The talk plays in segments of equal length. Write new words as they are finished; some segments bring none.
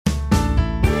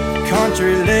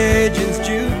Country Legends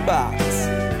Jukebox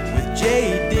with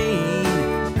J. Dean,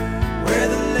 where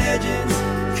the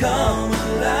legends come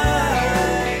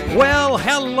alive. Well,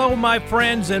 hello, my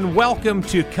friends, and welcome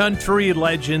to Country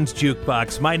Legends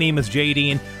Jukebox. My name is J.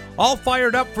 Dean, all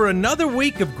fired up for another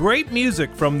week of great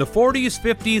music from the 40s,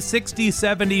 50s, 60s,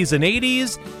 70s, and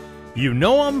 80s. You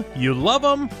know them, you love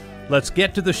them. Let's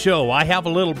get to the show. I have a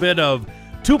little bit of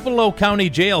Tupelo County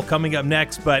Jail coming up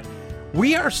next, but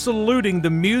we are saluting the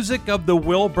music of the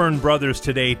Wilburn brothers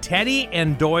today, Teddy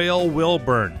and Doyle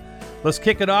Wilburn. Let's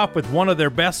kick it off with one of their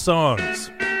best songs.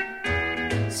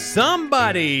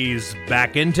 Somebody's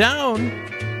Back in Town.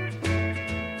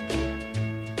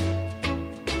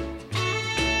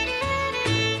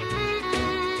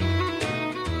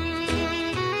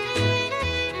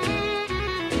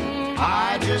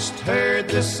 I just heard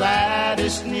the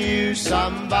saddest news,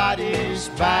 somebody's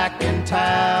back in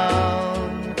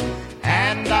town.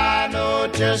 And I know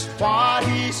just what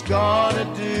he's gonna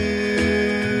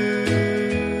do.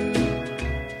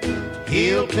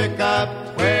 He'll pick up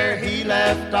where he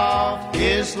left off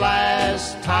his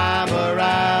last time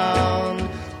around.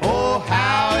 Oh,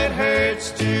 how it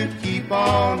hurts to keep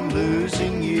on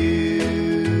losing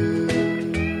you.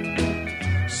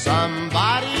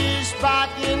 Somebody's back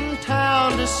in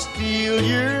town to steal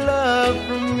your love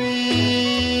from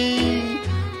me.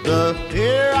 The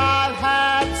fear I've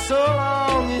had so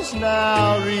long is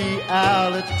now reality.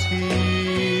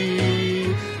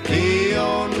 The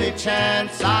only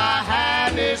chance I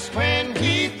have is when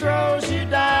he throws you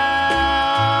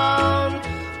down.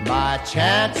 My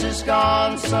chance is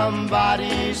gone,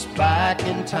 somebody's back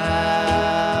in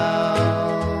town.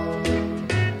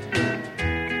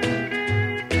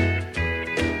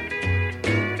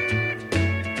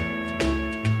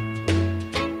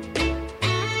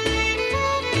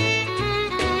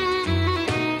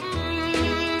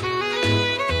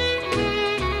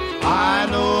 I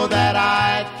know that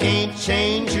I can't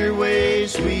change your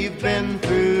ways, we've been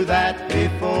through that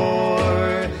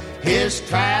before. His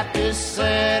trap is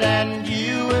set and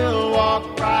you will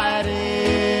walk right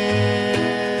in.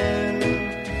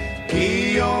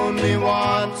 He only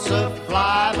wants a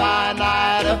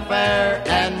fly-by-night affair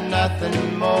and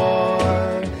nothing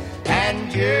more.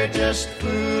 And you're just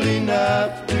fool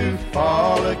enough to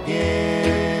fall again.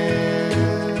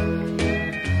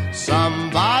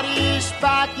 Somebody's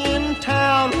back in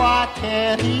town, why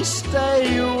can't he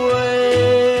stay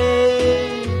away?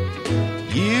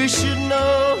 You should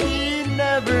know he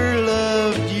never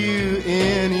loved you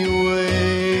anyway.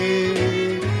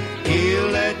 He'll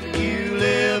let you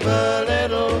live a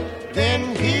little,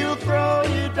 then he'll throw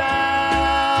you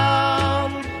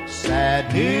down.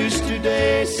 Sad news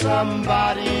today,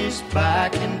 somebody's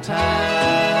back in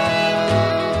town.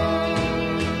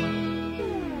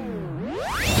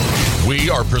 We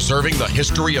are preserving the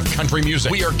history of country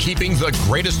music. We are keeping the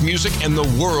greatest music in the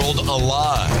world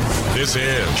alive. This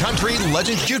is Country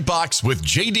Legends Jukebox with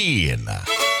J. Dean.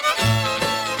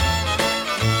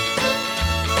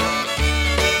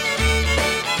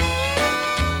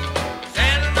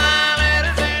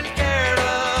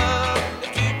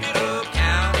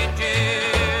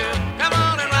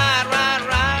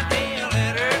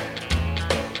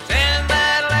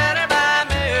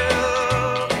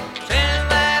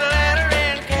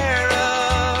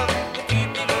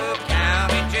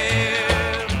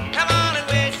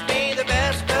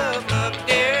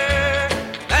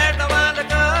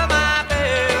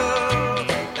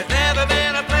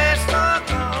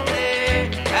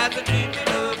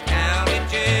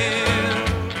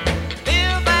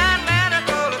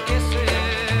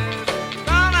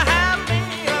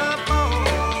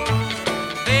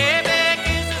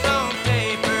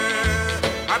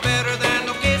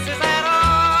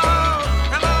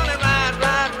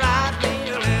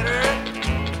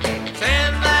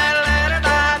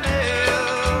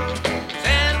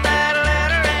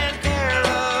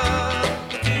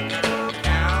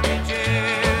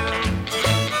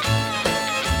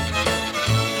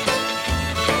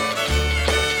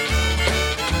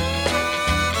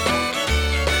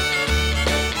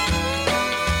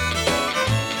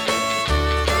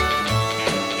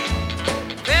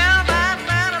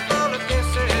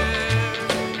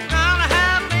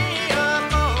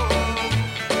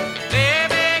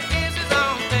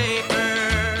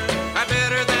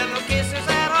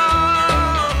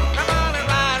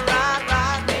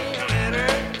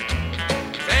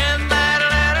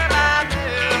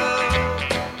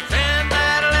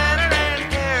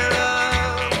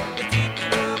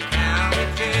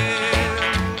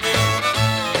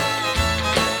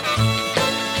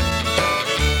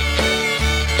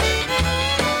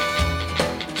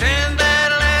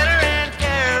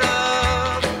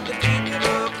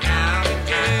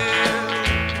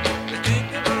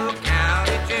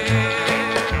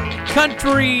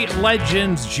 Country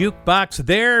Legends Jukebox.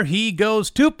 There he goes,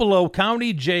 Tupelo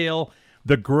County Jail,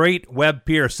 the great Webb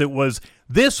Pierce. It was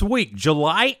this week,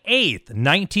 July 8th,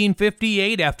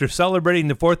 1958, after celebrating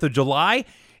the 4th of July,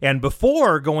 and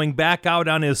before going back out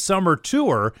on his summer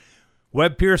tour,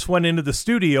 Webb Pierce went into the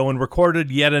studio and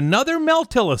recorded yet another Mel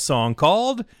Tillis song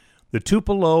called The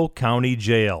Tupelo County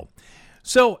Jail.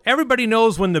 So everybody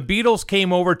knows when the Beatles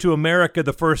came over to America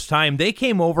the first time, they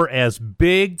came over as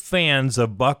big fans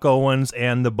of Buck Owens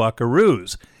and the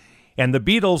Buckaroos. And the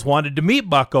Beatles wanted to meet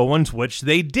Buck Owens, which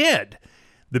they did.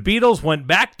 The Beatles went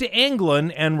back to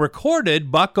England and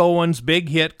recorded Buck Owens' big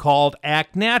hit called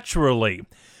Act Naturally.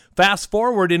 Fast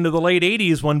forward into the late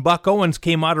 80s when Buck Owens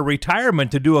came out of retirement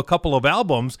to do a couple of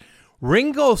albums,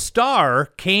 Ringo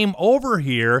Starr came over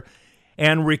here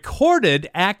and recorded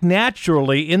Act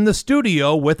Naturally in the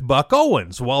studio with Buck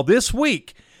Owens. Well, this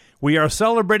week, we are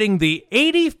celebrating the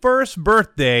 81st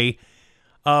birthday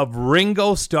of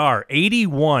Ringo Starr.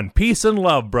 81. Peace and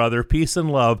love, brother. Peace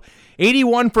and love.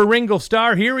 81 for Ringo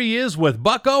Starr. Here he is with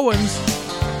Buck Owens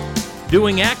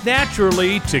doing Act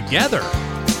Naturally together.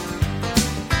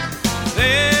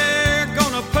 They're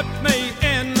gonna put me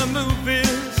in the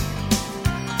movies.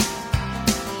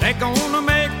 They're gonna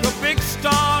make a big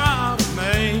star out of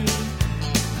me.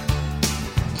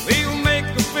 We'll make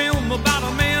a film about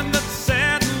a man that's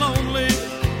sad and lonely,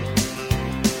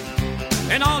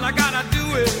 and all I gotta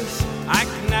do is act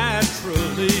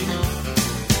naturally.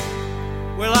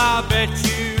 Well, I bet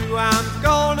you I'm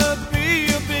gonna be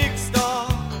a big star.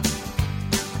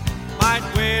 Might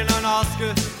win an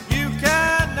Oscar, you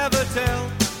can never tell.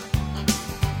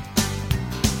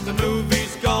 The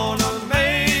movie's gonna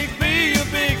make me a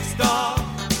big star,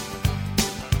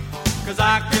 'cause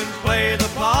I can play the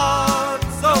part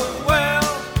so well.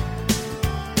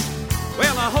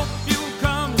 Well, I hope you'll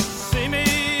come and see me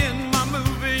in my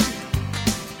movie.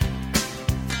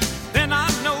 Then I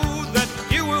know that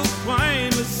you will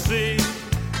plainly see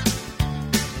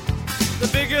the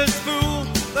biggest fool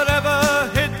that ever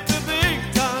hit the big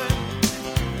time.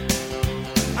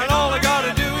 And all I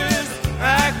gotta do is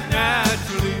act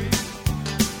naturally.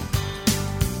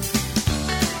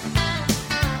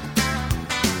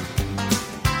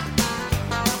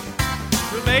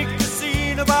 We'll make a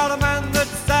scene about a man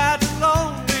that's sad and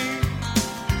lonely,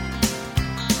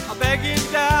 I'm begging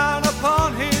down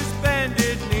upon his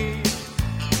bended knee.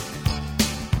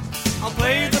 I'll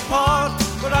play the part,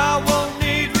 but I won't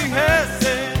need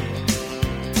rehearsing.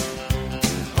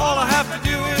 All I have to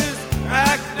do is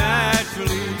act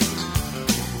naturally.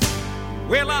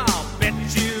 Well, I'll bet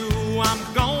you I'm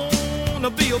gonna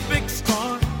be a big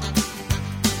star.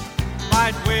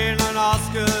 Might win an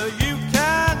Oscar, you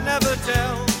can never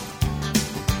tell.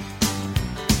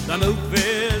 The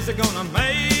movies are gonna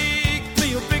make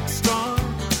me a big star,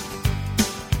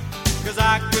 'cause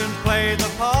I can play the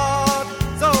part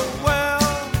so well.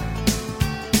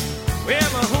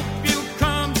 Well, I hope you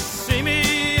come to see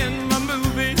me in my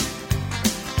movie.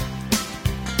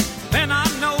 Then I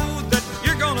know that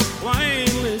you're gonna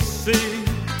plainly see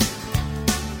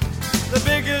the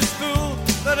biggest fool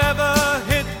that ever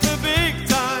hit the big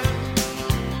time.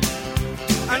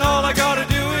 And all I gotta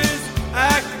do is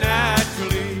act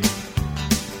naturally.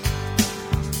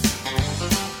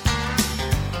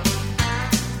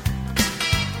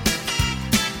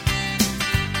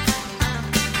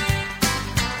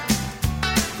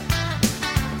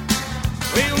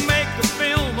 We'll make a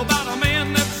film about a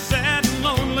man that's sad and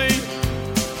lonely.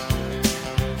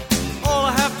 All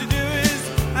I have to do is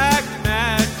act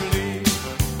naturally.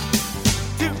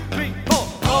 2, 3, 4.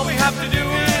 All we have to do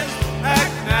is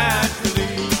act naturally.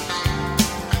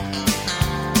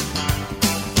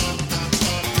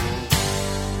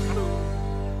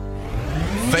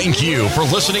 Thank you for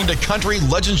listening to Country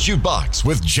Legends Jukebox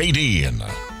with JD.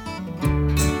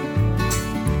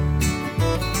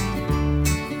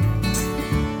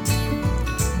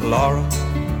 Laura,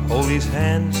 hold these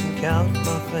hands and count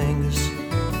my fingers.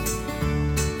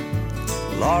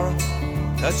 Laura,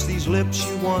 touch these lips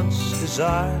you once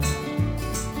desired.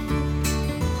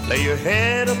 Lay your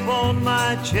head upon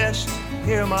my chest,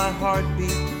 hear my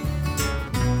heartbeat.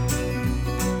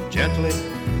 Gently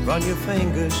run your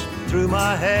fingers through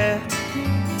my hair.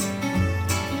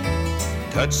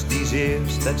 Touch these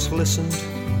ears that's listened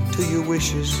to your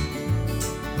wishes.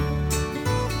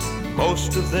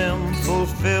 Most of them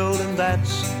fulfilled, and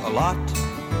that's a lot.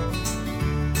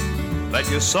 Let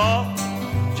your soft,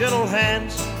 gentle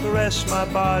hands caress my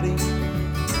body.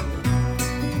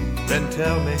 Then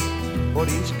tell me what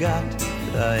he's got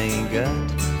that I ain't got.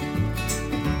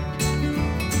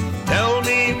 Tell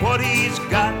me what he's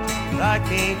got that I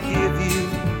can't give you.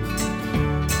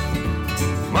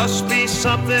 Must be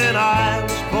something I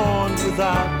was born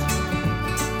without.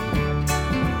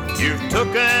 You've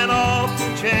took an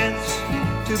awful chance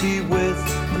to be with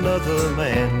another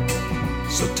man.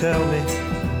 So tell me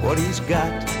what he's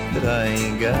got that I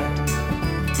ain't got.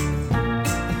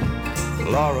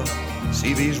 Laura,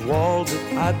 see these walls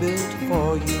that I built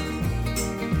for you.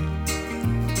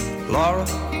 Laura,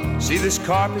 see this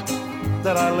carpet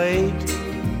that I laid.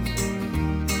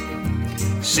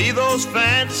 See those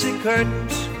fancy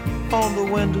curtains on the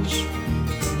windows.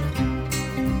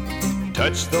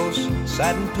 Touch those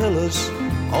satin pillows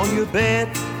on your bed.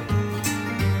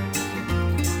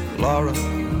 Laura,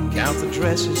 count the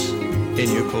dresses in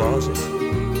your closet.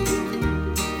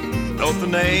 Note the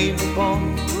name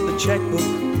upon the checkbook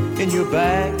in your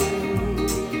bag.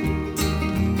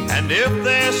 And if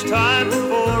there's time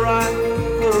before I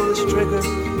pull this trigger,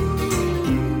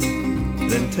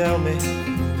 then tell me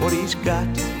what he's got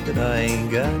that I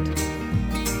ain't got.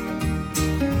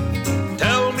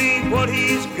 Tell me what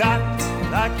he's got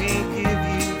that I can't give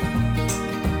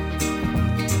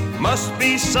you. Must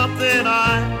be something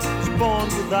I was born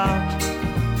without.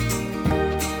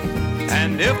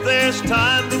 And if there's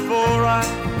time before I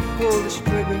pull this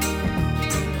trigger,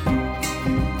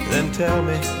 then tell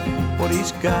me what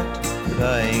he's got that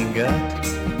I ain't got.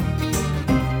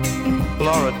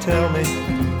 Laura, tell me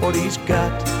what he's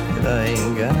got that I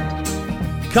ain't got.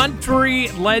 Country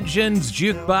Legends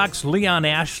Jukebox, Leon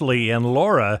Ashley and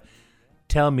Laura,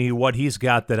 tell me what he's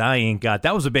got that I ain't got.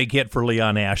 That was a big hit for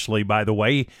Leon Ashley, by the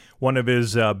way, one of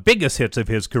his biggest hits of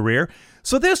his career.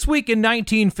 So this week in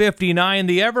 1959,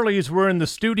 the Everlys were in the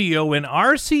studio in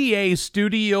RCA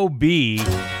Studio B,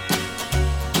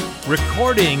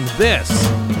 recording this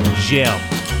gem.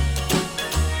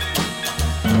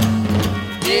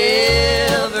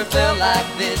 Never felt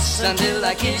like this until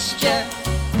I kissed you.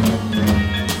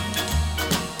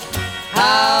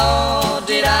 How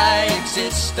did I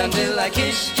exist until I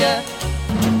kissed you?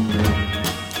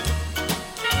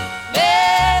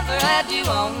 Never had you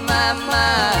on my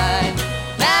mind.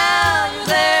 Now you're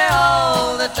there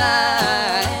all the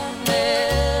time.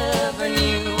 Never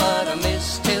knew what I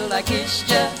missed till I kissed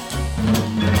you.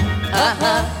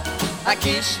 I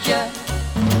kissed you.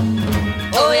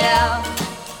 Oh yeah,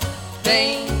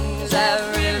 things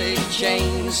have really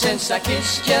changed since I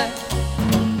kissed you.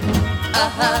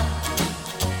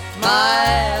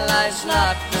 My life's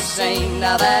not the same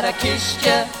now that I kissed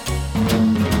you.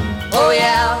 Oh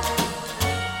yeah,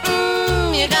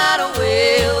 you got a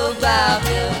way about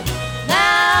you.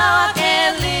 Now I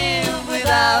can't live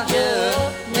without you.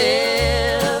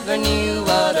 Never knew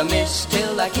what I missed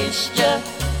till I kissed you.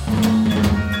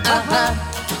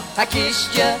 I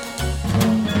kissed you.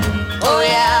 Oh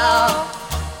yeah,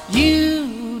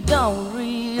 you don't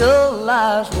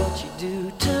realize what you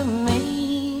do to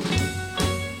me.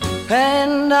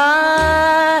 And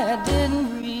I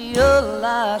didn't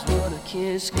realize what a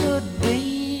kiss could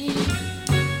be.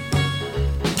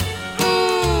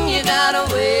 You got a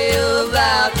way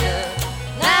about you.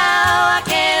 Now I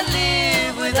can't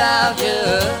live without you.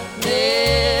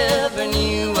 Never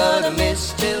knew what I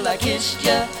missed till I kissed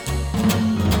you.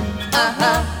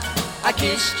 I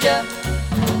kissed you.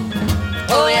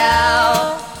 Oh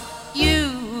yeah,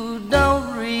 you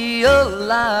don't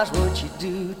realize what you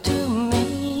do to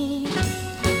me.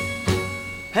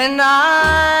 And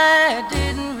I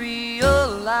didn't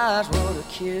realize what a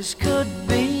kiss could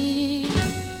be.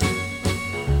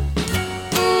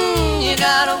 You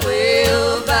got a way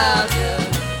about you.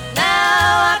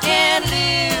 Now I can't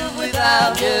live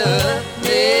without you.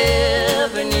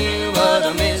 Never knew what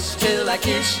I missed till I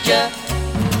kissed you.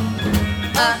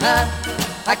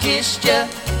 I kissed you.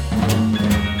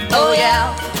 Oh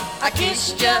yeah, I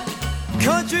kissed you.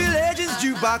 Country Legends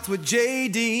Jukebox with J.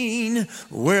 Dean,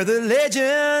 where the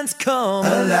legends come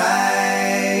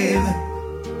alive.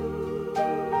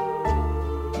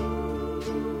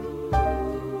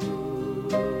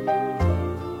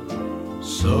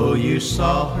 So you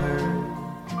saw her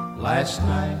last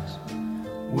night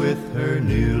with her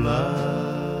new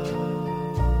love.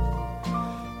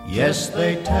 Yes,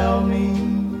 they tell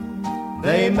me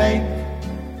they make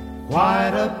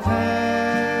quite a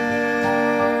pair.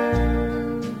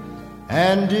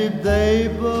 And did they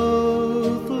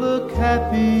both look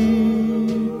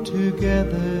happy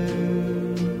together?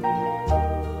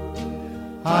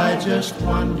 I just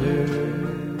wonder,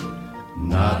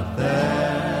 not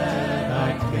that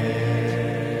I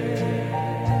care.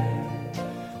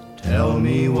 Tell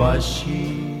me, was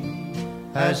she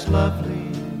as lovely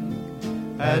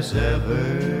as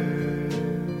ever?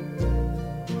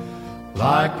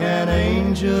 Like an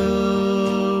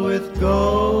angel with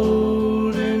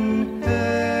golden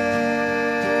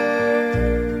hair.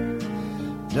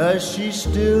 Does she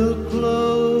still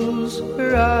close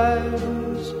her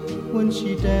eyes when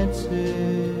she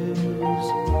dances?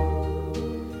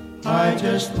 I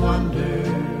just wonder,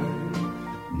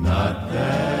 not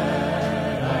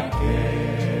that I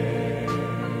care.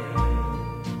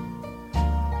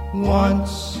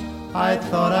 Once I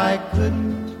thought I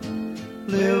couldn't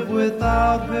live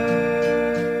without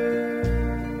her.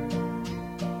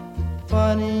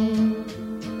 Funny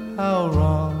how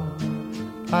wrong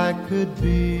I could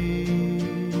be.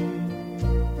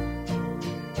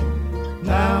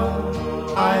 Now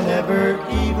I never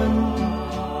even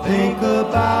think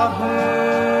about her.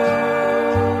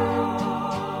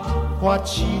 What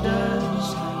she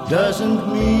does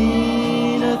doesn't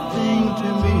mean a thing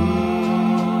to me.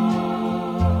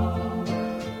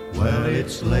 Well,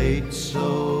 it's late,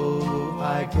 so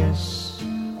I guess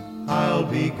I'll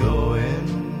be going.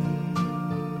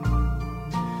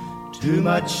 Too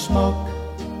much smoke.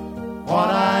 What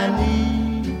I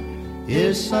need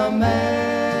is some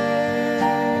air.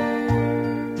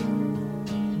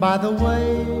 By the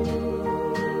way,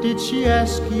 did she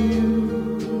ask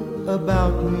you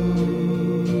about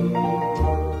me?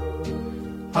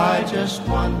 I just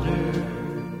wonder,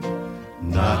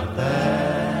 not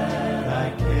that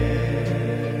I care.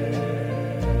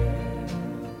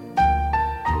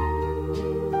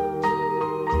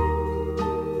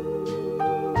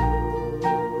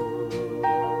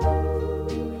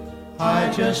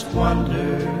 I just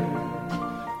wonder,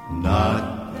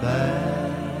 not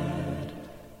that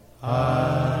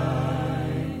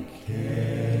I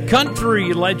care.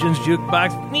 Country Legends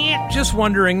Jukebox. Just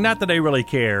wondering, not that I really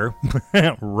care.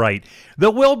 Right.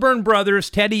 The Wilburn Brothers,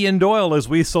 Teddy and Doyle, as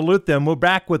we salute them. We're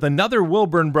back with another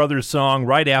Wilburn Brothers song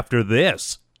right after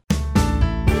this.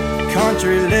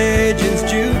 Country Legends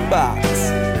Jukebox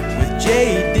with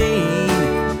J. Dean,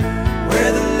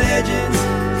 where the legends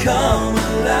come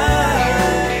alive.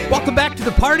 Welcome back to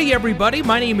the party, everybody.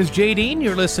 My name is J. Dean.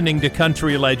 You're listening to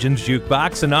Country Legends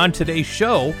Jukebox, and on today's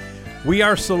show, we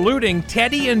are saluting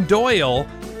Teddy and Doyle,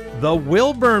 the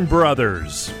Wilburn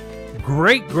Brothers.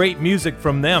 Great, great music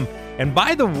from them. And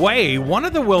by the way, one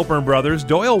of the Wilburn brothers,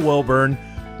 Doyle Wilburn,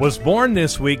 was born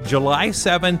this week, July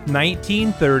 7th,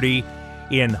 1930,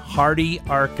 in Hardy,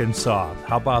 Arkansas.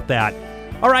 How about that?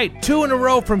 All right, 2 in a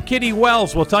row from Kitty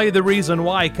Wells. We'll tell you the reason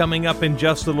why coming up in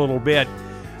just a little bit.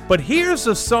 But here's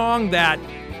a song that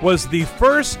was the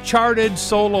first charted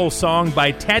solo song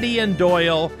by Teddy and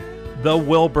Doyle, the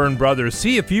Wilburn Brothers.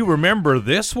 See if you remember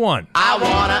this one. I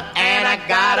wanna and I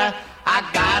gotta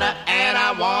and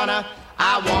I wanna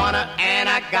and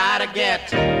I gotta get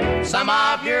some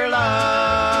of your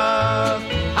love.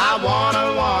 I wanna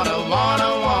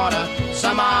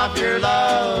some of your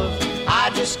love. I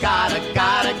just gotta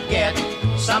get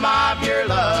some of your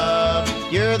love.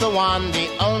 You're the one, the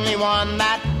only one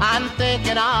that I'm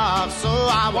thinking of. So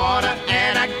I wanna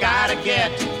and I gotta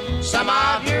get some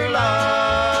of your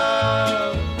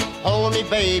love. Hold me,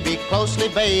 baby, closely,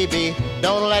 baby,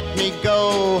 don't let me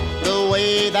go. The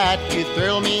way that you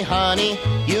thrill me, honey,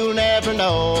 you'll never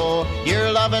know.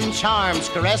 Your loving charms,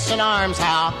 caressing arms,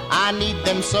 how I need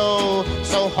them so.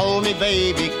 So hold me,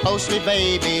 baby, closely,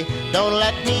 baby, don't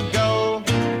let me go.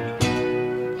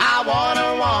 I wanna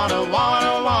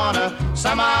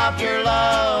some of your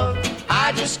love.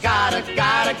 I just gotta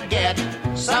get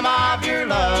some of your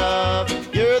love.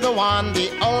 You're the one,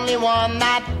 the only one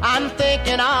that I'm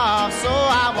thinking of. So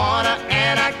I wanna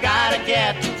and I gotta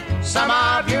get some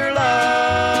of your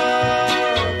love.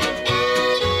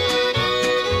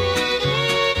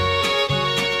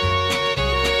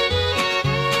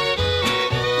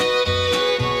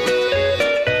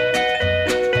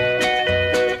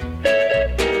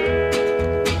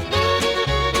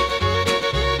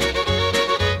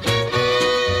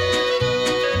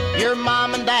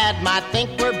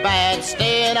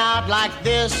 Staying out like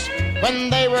this.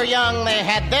 When they were young, they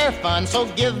had their fun. So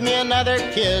give me another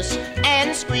kiss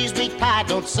and squeeze me tight.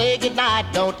 Don't say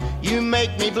goodnight, don't you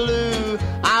make me blue.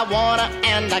 I wanna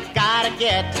and I gotta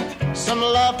get some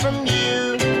love from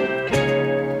you.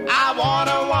 I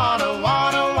wanna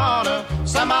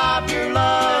some of your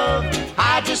love.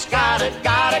 I just gotta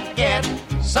get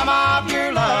some of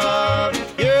your love.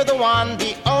 You're the one,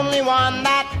 the only one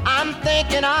that I'm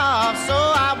thinking of. So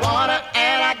I wanna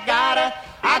and I gotta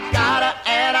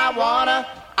and I wanna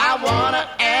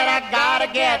and I gotta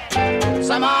get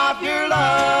some of your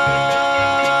love.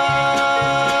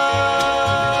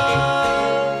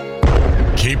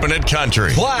 Keeping it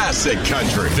country. Classic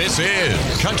country. This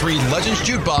is Country Legends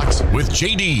Jukebox with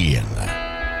JD.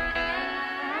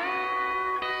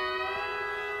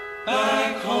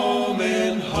 Back home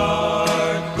in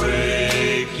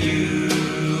Heartbreak,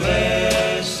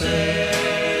 USA.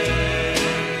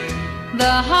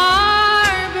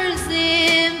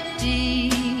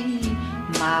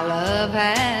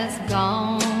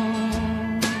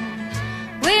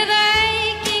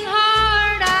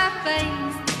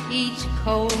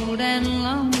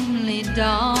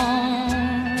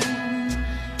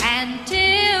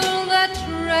 till the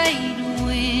trade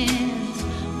winds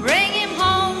bring him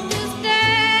home to stay.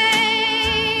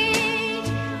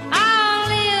 I'll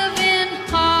live in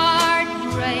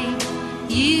heartbreak,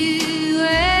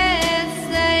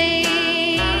 USA.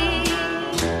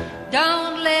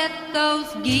 Don't let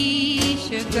those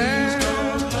geisha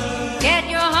girls get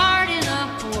your heart in a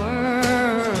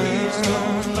whirl.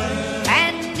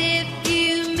 And if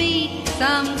you meet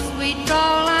some sweet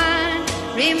Caroline,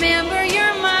 remember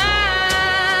you're mine.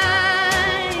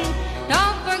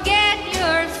 Don't forget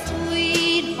your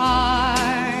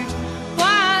sweetheart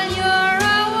while you're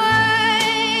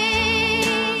away.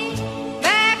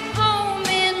 Back home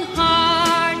in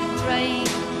heartbreak,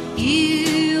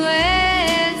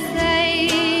 USA.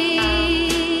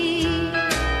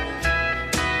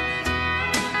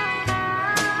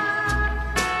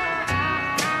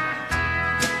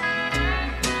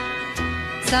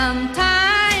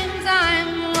 Sometimes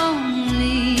I'm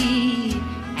lonely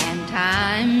and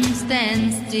time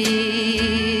stands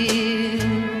still,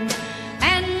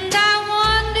 and I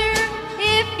wonder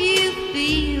if you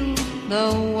feel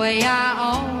the way I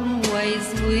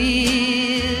always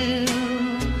will.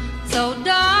 So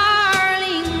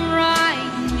darling,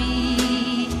 write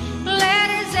me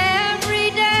letters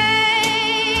every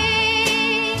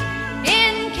day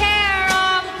in care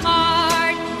of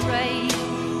heartbreak,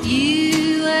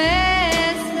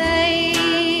 USA.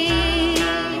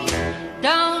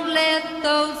 Don't let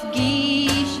those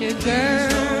geisha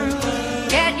girls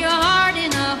get your heart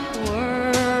in a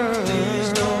whirl.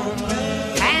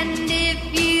 And if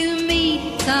you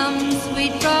meet some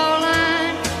sweet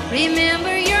Caroline,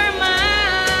 remember you're mine.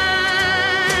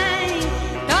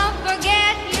 Don't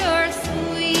forget your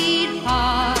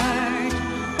sweetheart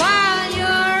while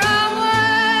you're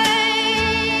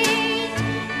away.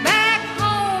 Back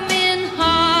home in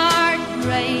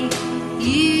heartbreak,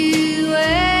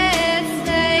 USA.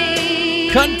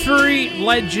 Country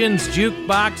Legends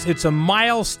Jukebox. It's a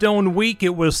milestone week.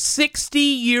 It was 60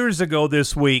 years ago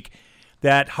this week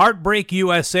that Heartbreak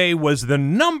USA was the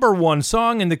number one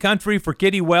song in the country for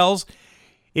Kitty Wells.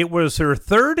 It was her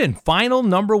third and final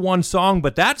number one song,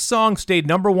 but that song stayed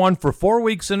number one for 4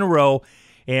 weeks in a row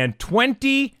and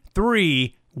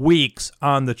 23 weeks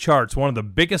on the charts. One of the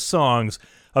biggest songs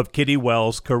of Kitty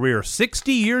Wells' career.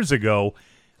 60 years ago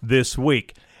this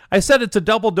week. I said it's a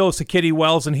double dose of Kitty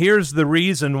Wells, and here's the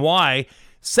reason why.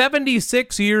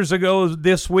 76 years ago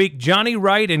this week, Johnny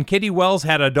Wright and Kitty Wells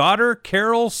had a daughter,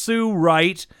 Carol Sue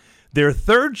Wright, their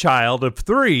third child of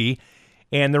 3.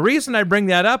 And the reason I bring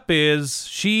that up is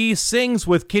she sings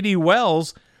with Kitty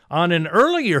Wells on an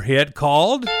earlier hit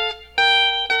called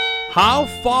How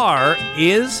Far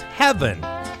Is Heaven?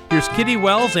 Here's Kitty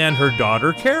Wells and her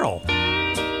daughter, Carol.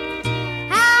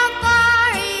 How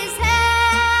far is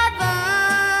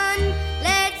heaven?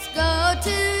 Let's go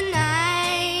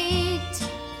tonight.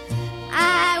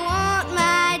 I want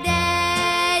my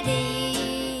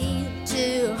daddy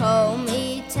to hold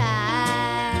me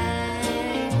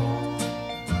tight.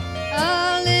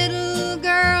 A little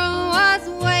girl was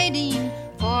waiting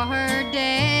for her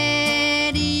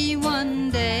daddy one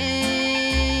day.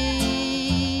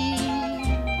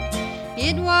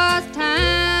 It was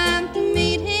time to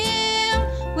meet him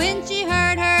when she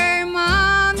heard her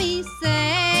mommy say,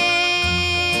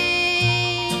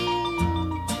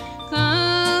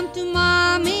 "Come to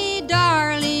mommy,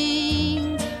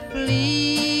 darling,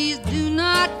 please do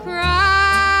not cry.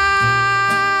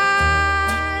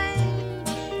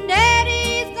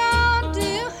 Daddy's gone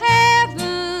to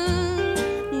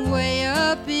heaven, way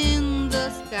up in the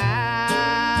sky."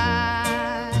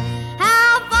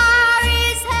 How far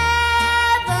is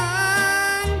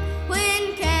heaven?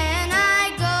 When can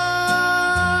I go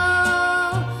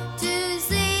to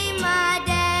see my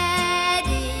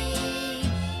daddy?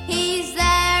 He's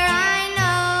there, I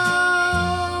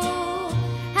know.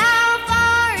 How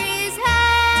far is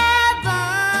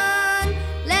heaven?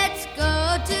 Let's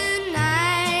go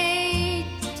tonight.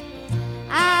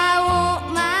 I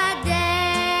want my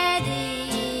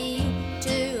daddy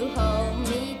to hold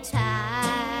me tight.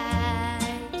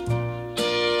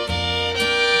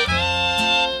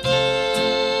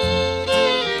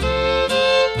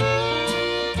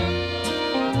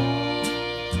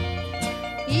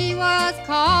 He was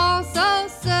called so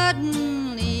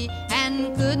suddenly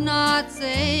and could not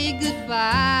say goodbye.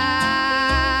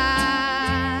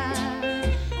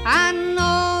 I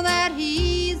know that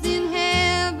he's in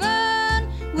heaven.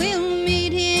 We'll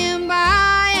meet him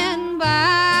by and by.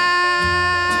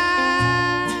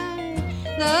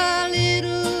 The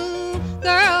little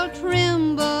girl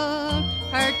trembled,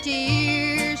 her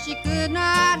tears she could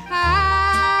not hide.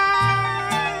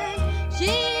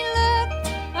 She looked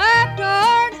up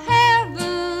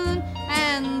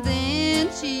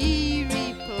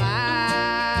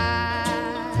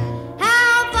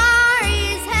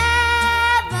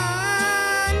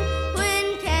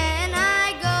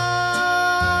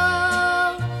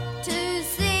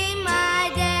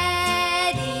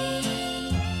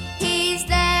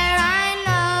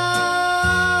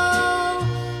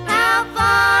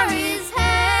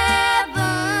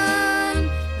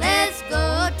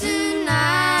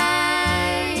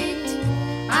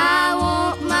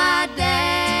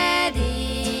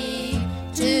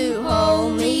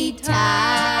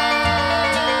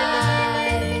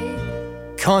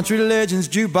Country Legends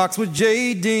Jukebox with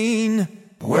J. Dean,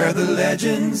 where the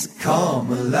legends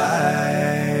come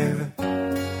alive.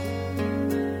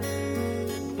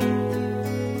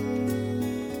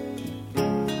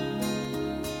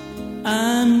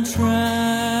 I'm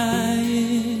trying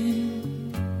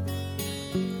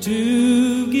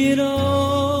to get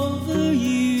over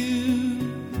you.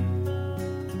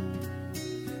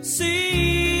 Seems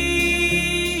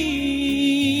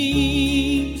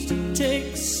to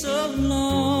take so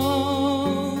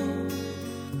long.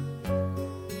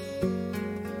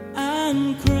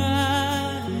 I'm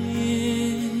crying.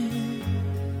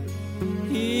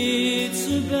 It's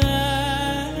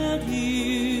about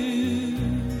you.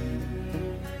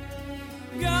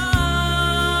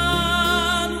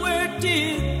 God, where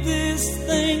did this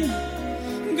thing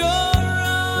go wrong?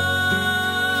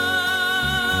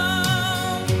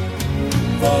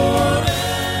 Forever,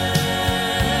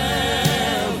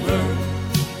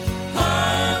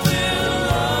 I will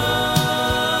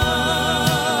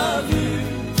love you.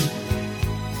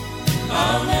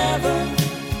 I'll never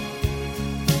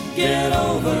get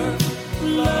over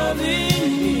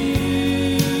loving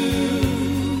you.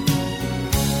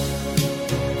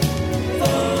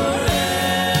 Forever,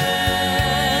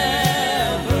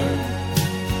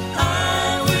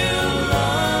 I will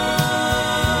love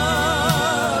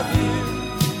you.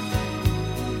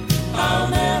 I'll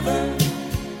never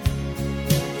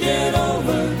get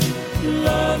over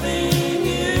loving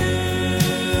you.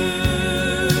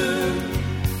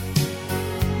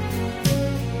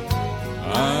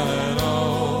 I'd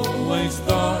always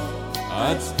thought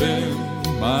I'd spend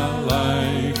my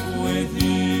life with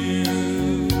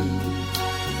you.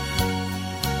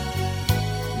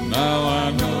 Now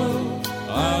I know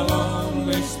I'll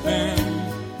only spend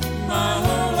my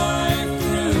whole life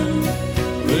through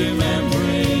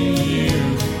remembering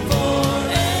you.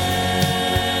 Forever,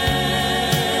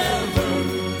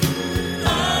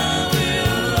 I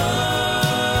will love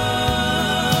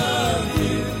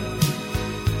you.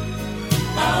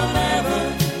 I'll never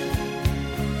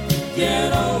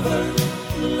get over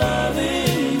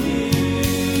loving you.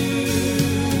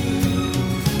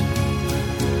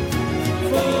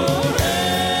 Forever,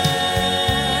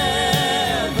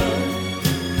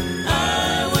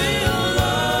 I will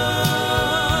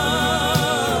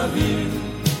love you.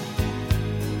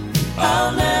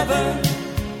 I'll never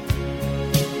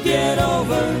get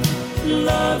over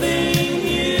loving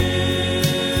you.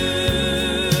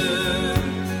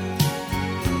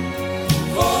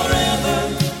 Forever,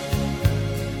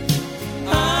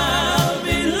 I'll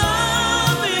be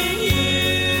loving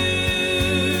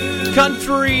you.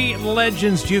 Country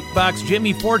Legends Jukebox,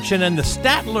 Jimmy Fortune and the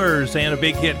Statlers, and a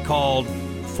big hit called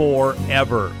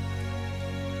Forever.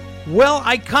 Well,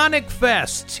 Iconic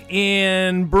Fest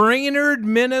in Brainerd,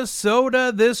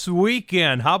 Minnesota this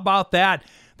weekend. How about that?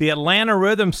 The Atlanta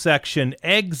Rhythm Section,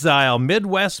 Exile,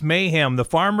 Midwest Mayhem, The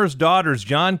Farmer's Daughters,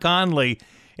 John Conley,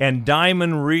 and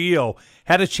Diamond Rio.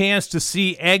 Had a chance to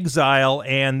see Exile,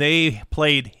 and they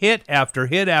played hit after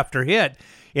hit after hit.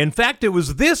 In fact, it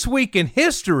was this week in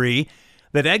history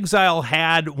that Exile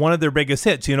had one of their biggest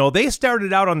hits. You know, they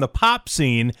started out on the pop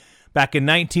scene back in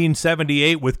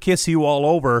 1978 with Kiss You All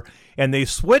Over, and they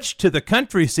switched to the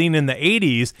country scene in the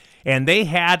 80s, and they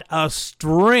had a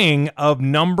string of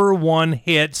number one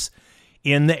hits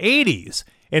in the 80s.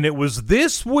 And it was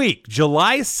this week,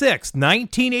 July 6th,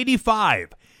 1985,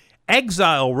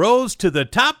 Exile rose to the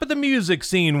top of the music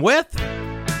scene with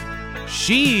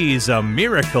She's a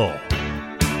Miracle.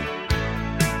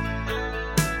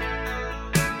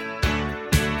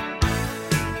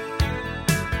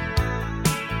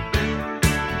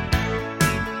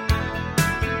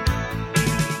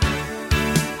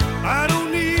 I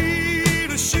don't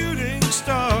need a shooting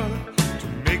star to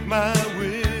make my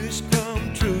wish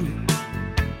come true.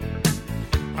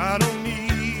 I don't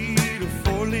need a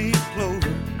four-leaf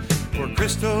clover or a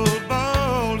crystal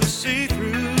ball to see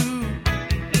through.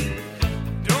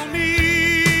 Don't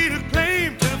need a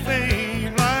claim to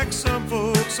fame like some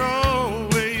folks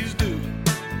always do.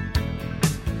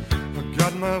 I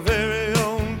got my very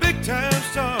own big-time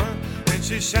star, and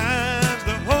she shines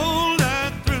the whole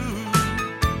night through.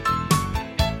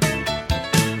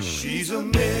 She's a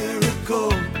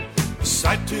miracle, a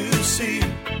sight to see.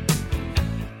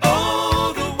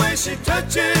 Oh, the way she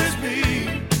touches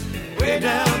me, way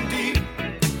down deep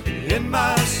in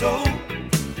my soul.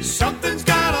 Something's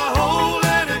got a hold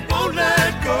and it won't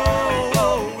let go.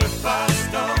 Oh, if I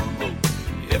stumble,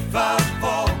 if I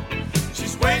fall,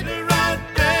 she's waiting right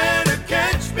there to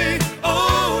catch me.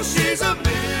 Oh, she's a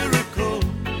miracle to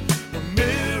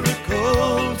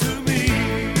me.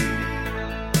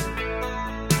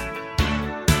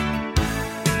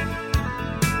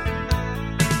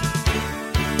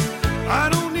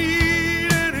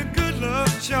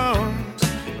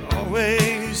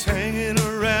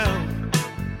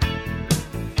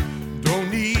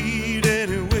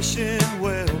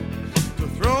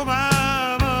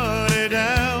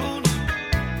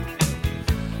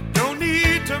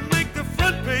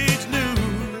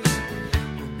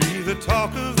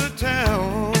 talk of the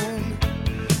town.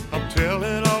 I'm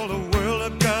telling all the world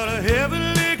I've got a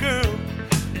heavenly girl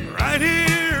right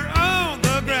here on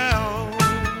the ground.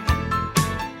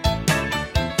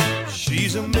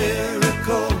 She's a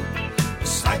miracle, a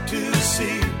sight to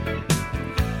see.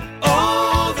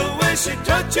 Oh, the way she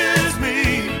touches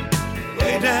me,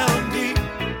 way down deep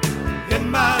in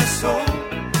my soul.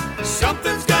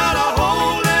 Something's got a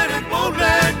hold and it won't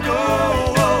let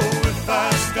go. If I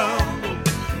stumble,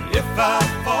 if I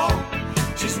fall,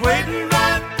 she's waiting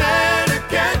right there to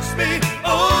catch me.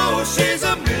 Oh, she's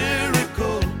a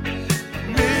miracle,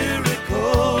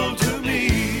 miracle to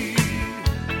me.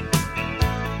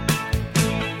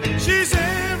 She's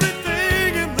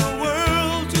everything in the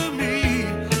world to me.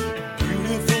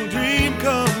 Beautiful dream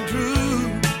come true.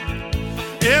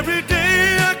 Every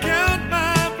day I count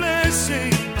my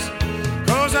blessings,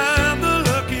 'cause I'm the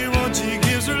lucky one she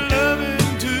gives her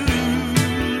loving to.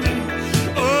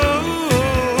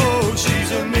 Oh,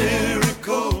 she's a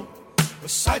miracle, a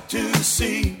sight to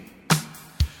see.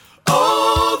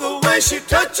 Oh, the way she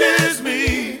touches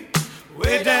me,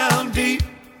 way down deep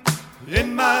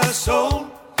in my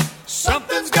soul.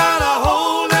 Something's got a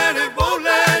hold and it won't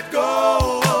let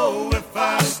go. If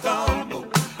I stumble,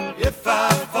 if I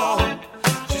fall,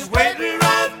 she's waiting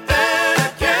right there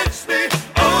to catch me.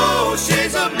 Oh,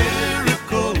 she's a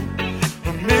miracle,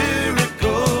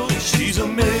 she's a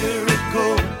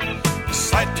miracle, a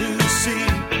sight to see.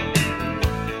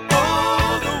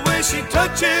 Oh, the way she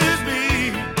touches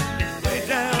me, way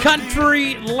down.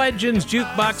 Country Legends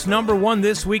Jukebox number 1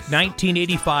 this week,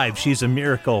 1985. She's a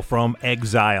Miracle from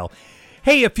Exile.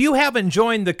 Hey, if you haven't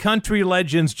joined the Country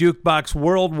Legends Jukebox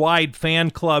Worldwide Fan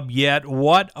Club yet,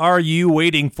 what are you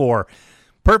waiting for?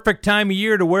 Perfect time of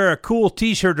year to wear a cool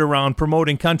t-shirt around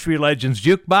promoting Country Legends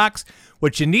Jukebox.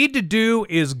 What you need to do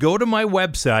is go to my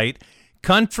website,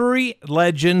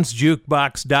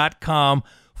 countrylegendsjukebox.com.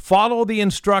 Follow the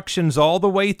instructions all the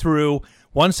way through.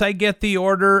 Once I get the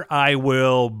order, I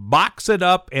will box it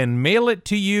up and mail it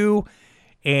to you,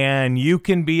 and you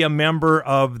can be a member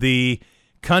of the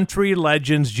Country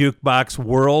Legends Jukebox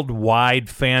Worldwide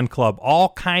Fan Club. All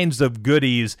kinds of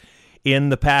goodies in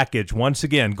the package. Once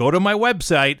again, go to my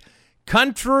website,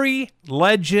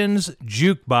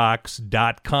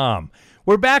 countrylegendsjukebox.com.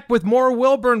 We're back with more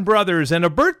Wilburn Brothers and a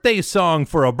birthday song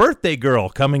for a birthday girl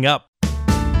coming up.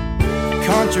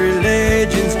 Country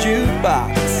Legends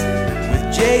Jukebox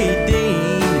with J.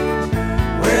 Dean,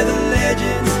 where the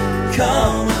legends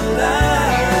come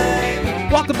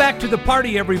alive. Welcome back to the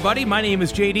party, everybody. My name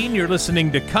is J. Dean. You're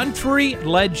listening to Country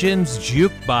Legends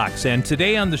Jukebox. And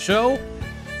today on the show,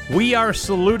 we are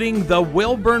saluting the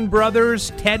Wilburn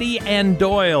Brothers, Teddy and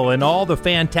Doyle, and all the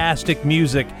fantastic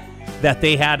music that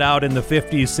they had out in the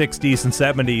 50s, 60s, and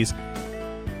 70s.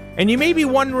 And you may be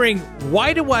wondering,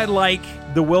 why do I like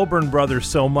the Wilburn Brothers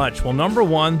so much? Well, number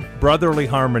one, brotherly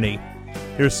harmony.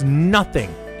 There's nothing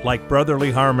like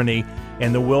brotherly harmony,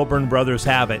 and the Wilburn Brothers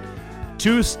have it.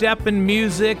 Two-step in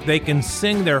music, they can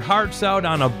sing their hearts out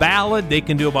on a ballad. They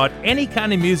can do about any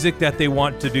kind of music that they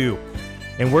want to do.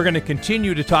 And we're going to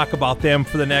continue to talk about them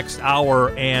for the next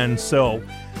hour and so.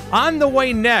 On the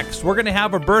way next, we're going to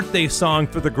have a birthday song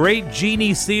for the great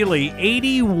Jeannie Seeley,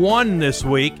 81 this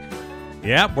week.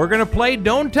 Yep, we're going to play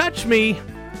Don't Touch Me,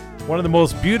 one of the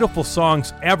most beautiful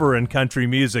songs ever in country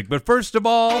music. But first of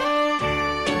all,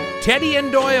 Teddy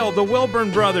and Doyle, the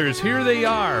Wilburn Brothers, here they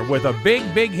are with a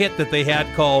big, big hit that they had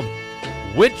called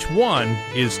Which One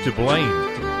Is to Blame?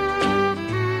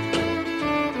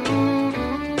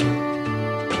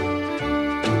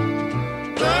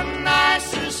 The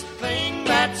nicest thing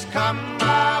that's come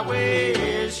my way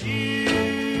is you,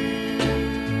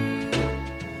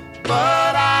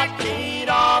 but I can't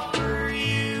offer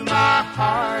you my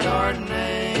heart or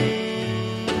name.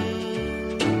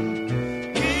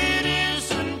 It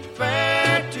isn't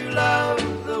fair to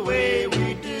love the way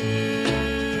we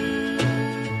do.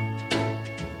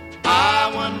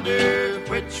 I wonder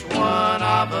which one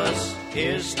of us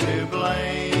is to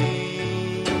blame.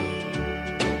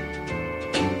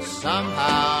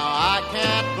 Somehow I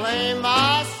can't blame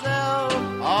myself,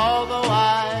 although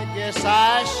I guess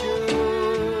I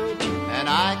should. And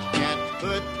I can't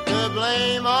put the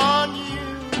blame on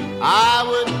you, I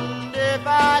wouldn't if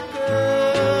I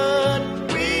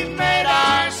could. We've made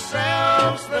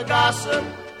ourselves the gossip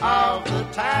of the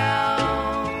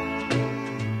town.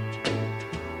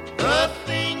 The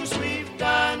things we've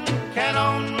done can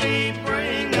only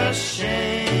bring us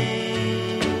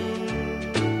shame.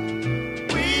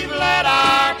 We've let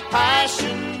our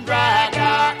passion drag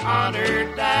our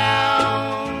honor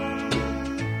down.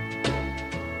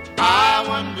 I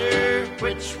wonder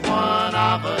which one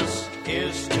of us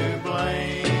is to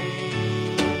blame.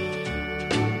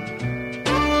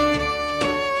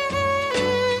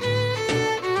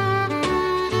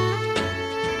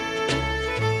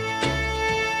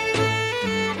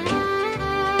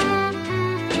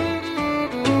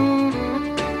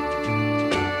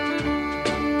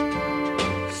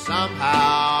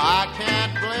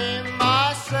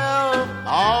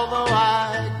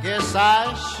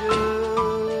 I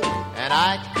should, and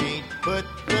I can't put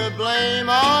the blame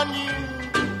on you.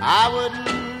 I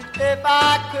wouldn't if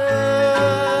I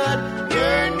could.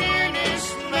 Your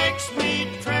nearness makes me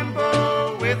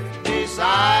tremble with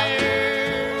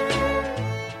desire.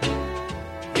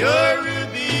 Your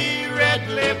ruby red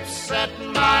lips set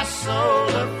my soul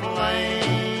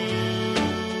aflame.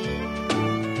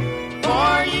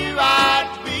 For you I'd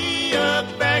be a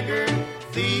beggar,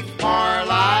 thief or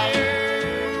liar.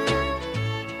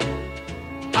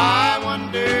 I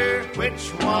wonder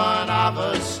which one of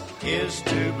us is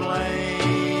to blame.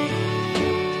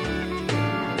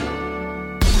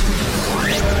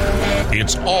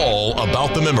 It's all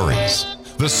about the memories.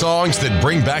 The songs that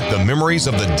bring back the memories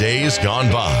of the days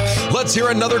gone by. Let's hear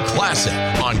another classic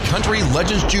on Country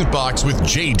Legends Jukebox with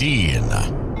J.D.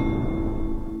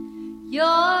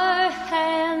 Your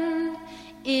hand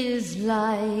is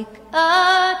like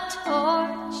a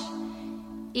torch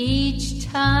each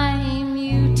time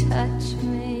you touch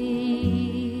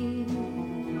me.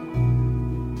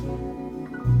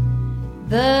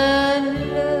 The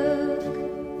look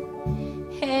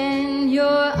in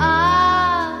your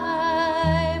eye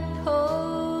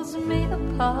pulls me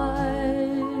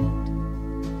apart.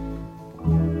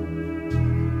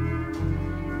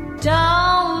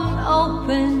 Don't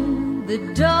open the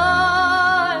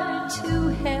door to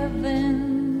heaven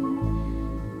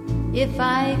if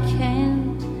I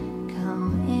can't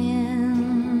come in.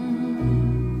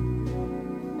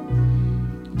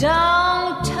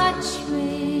 Don't touch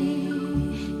me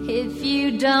if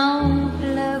you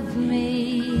don't love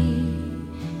me,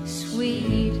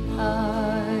 sweetheart.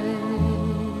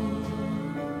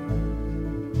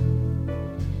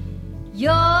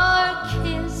 Your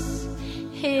kiss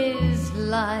is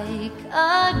like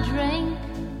a drink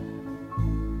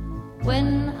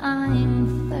when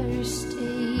I'm thirsty.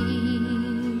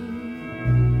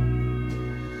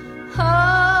 Oh,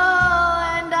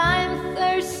 and I'm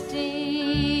thirsty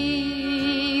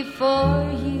for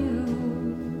you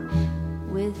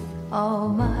with all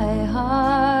my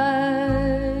heart.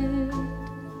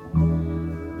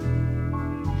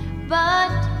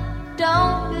 But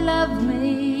don't love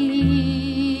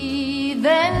me,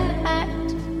 then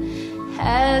act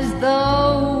as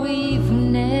though we've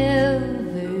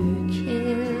never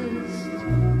kissed.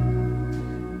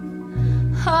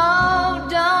 Oh,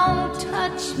 don't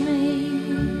touch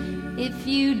me if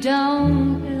you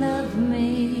don't love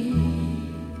me,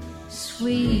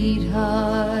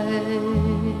 sweetheart.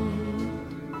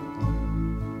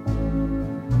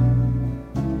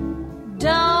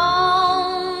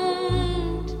 Don't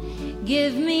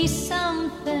give me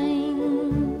something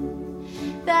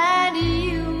that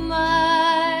you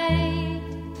might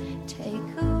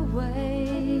take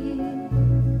away.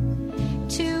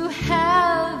 To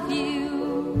have you,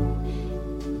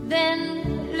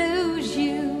 then lose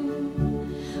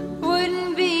you,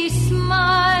 wouldn't be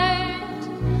smart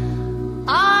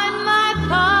on my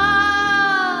part.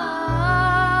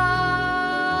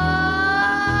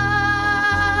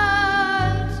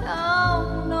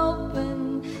 Don't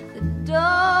open the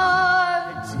door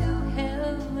to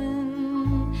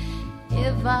heaven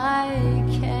if I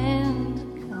can't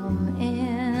come in.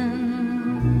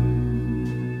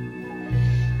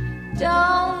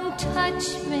 Don't touch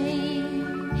me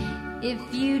if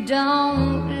you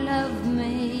don't love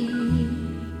me,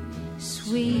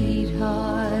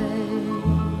 sweetheart.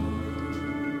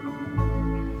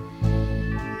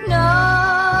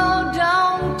 No,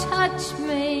 don't touch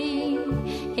me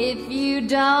if you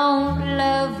don't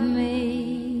love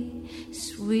me,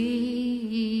 sweetheart.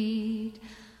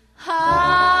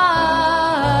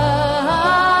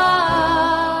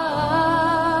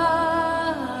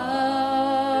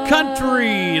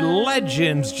 Country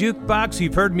Legends Jukebox.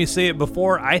 You've heard me say it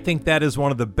before. I think that is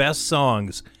one of the best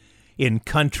songs in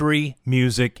country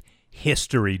music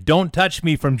history. Don't Touch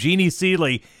Me from Jeannie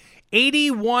Seely.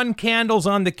 81 candles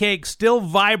on the cake, still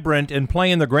vibrant and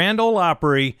playing the Grand Ole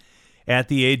Opry at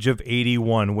the age of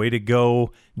 81. Way to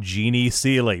go, Jeannie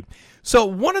Seely. So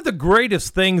one of the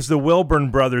greatest things the Wilburn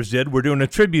brothers did, we're doing a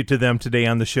tribute to them today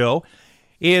on the show,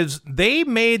 is they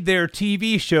made their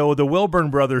TV show, the Wilburn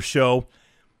Brothers Show,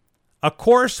 a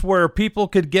course where people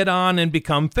could get on and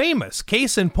become famous.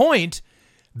 Case in point,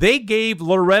 They gave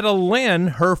Loretta Lynn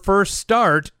her first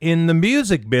start in the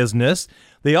music business.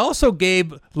 They also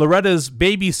gave Loretta's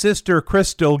baby sister,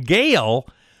 Crystal Gayle,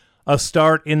 a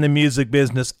start in the music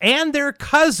business, and their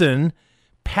cousin,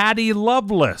 Patty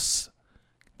Loveless.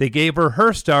 They gave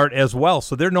her start as well,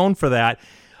 so they're known for that.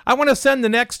 I want to send the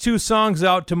next two songs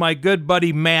out to my good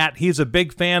buddy Matt. He's a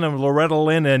big fan of Loretta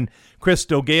Lynn and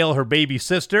Crystal Gayle, her baby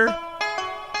sister.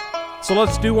 So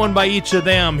let's do one by each of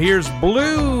them. Here's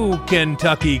Blue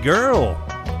Kentucky Girl,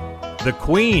 the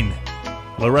Queen,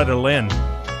 Loretta Lynn.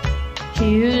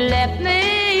 You left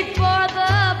me for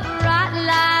the bright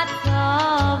lights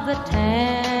of the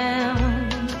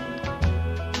town.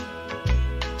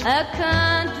 A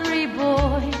country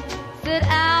boy set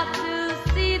out to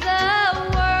see the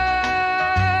world.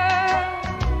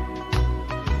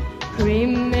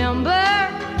 Remember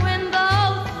when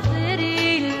those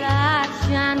city lights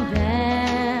shine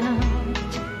down?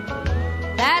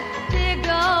 That big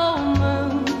old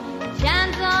moon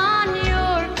shines on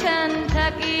your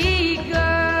Kentucky girl.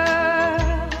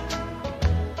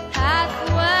 I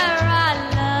swear I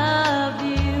love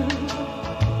you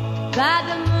by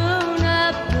the moon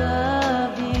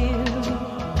above you.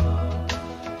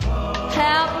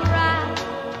 How bright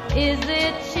is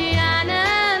it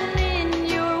shining in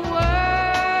your world?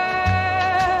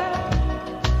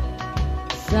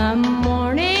 Some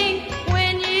morning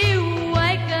when you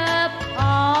wake up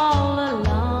all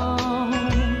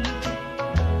alone,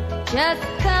 just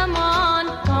come on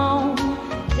home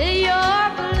to your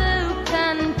blue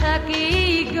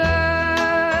Kentucky girl.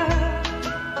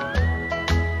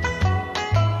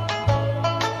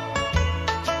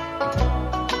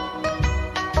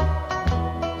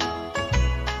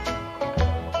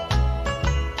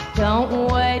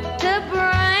 Don't wait to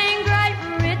bring great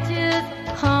riches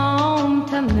home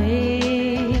to me.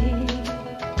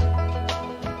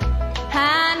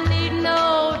 I need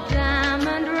no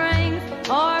diamond rings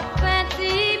or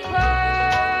fancy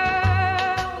pearls.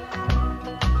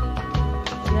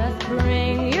 Just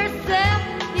bring yourself,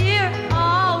 you're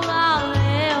all I'll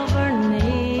ever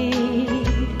need.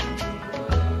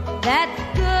 That's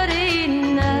good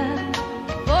enough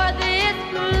for this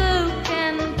blue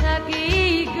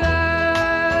Kentucky girl.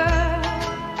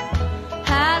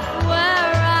 I swear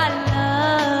I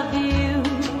love you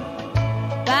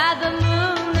by the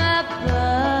moon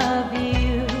above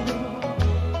you.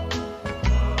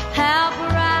 How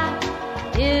bright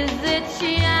is it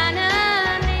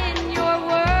shining in your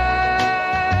world?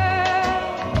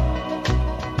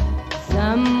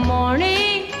 Some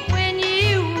morning when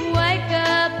you wake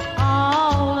up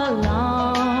all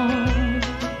alone,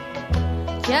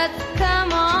 just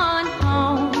come on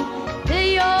home to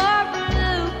your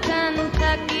blue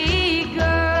Kentucky girl.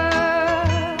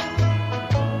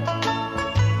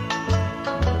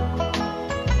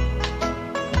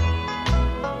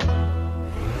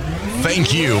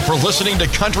 Thank you for listening to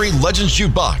Country Legends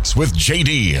Jukebox with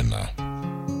JD.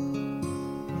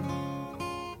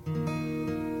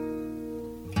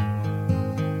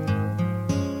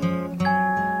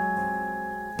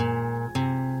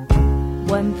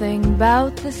 One thing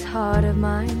about this heart of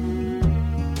mine,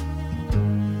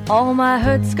 all my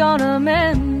hurt's gonna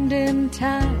mend in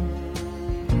time.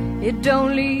 It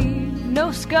don't leave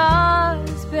no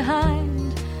scars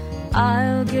behind.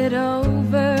 I'll get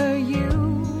over you.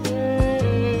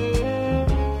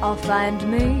 I'll find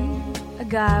me a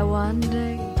guy one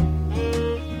day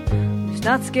who's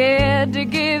not scared to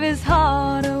give his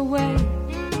heart away.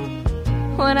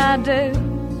 When I do,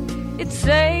 it's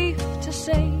safe to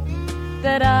say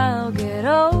that I'll get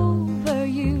over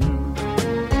you.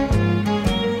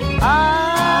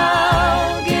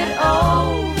 I'll get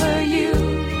over you.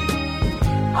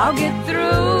 I'll get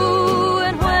through,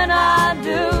 and when I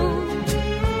do,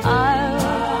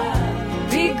 I'll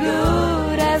be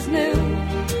good as new.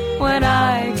 When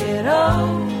I get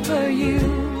over you,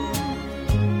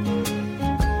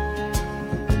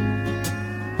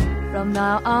 from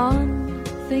now on,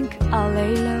 think I'll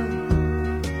lay low.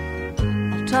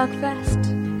 I'll talk fast,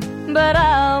 but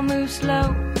I'll move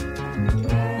slow.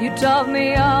 You taught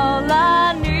me all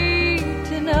I need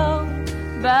to know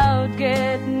about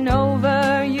getting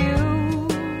over you.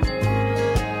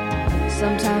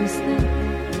 Sometimes think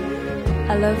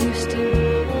I love you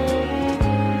still.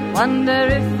 Wonder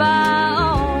if I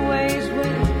always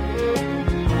will.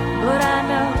 But I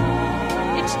know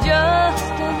it's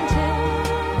just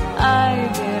until I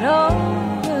get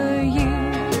over you.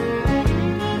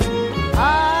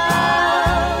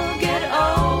 I'll get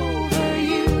over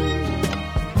you.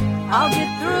 I'll get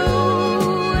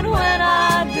through, and when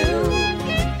I do,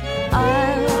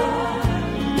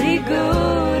 I'll be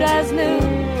good as new.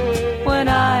 When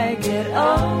I get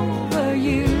over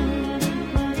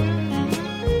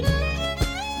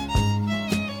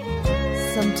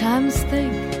Sometimes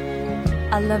think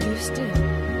I love you still.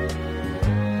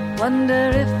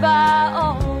 Wonder if I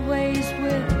always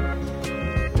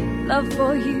will. Love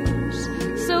for you's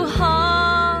so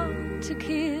hard to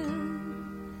kill,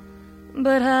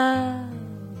 but I'll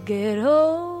get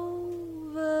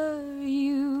over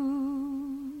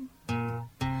you.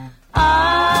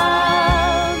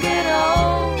 I'll get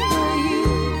over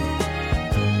you.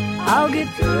 I'll get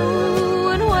through,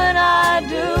 and when I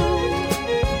do,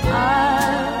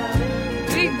 I'll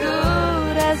be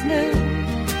good as new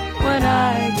when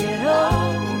I get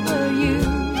over you.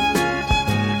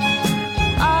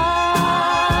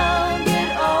 I'll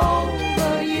get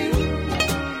over you.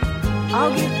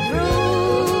 I'll get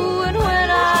through, and when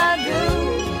I do,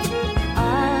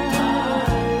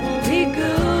 I'll be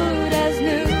good as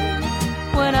new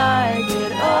when I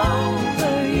get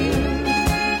over you.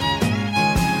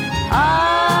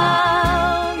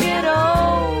 I'll get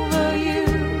over you.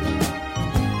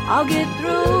 I'll get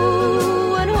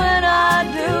through, and when I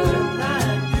do,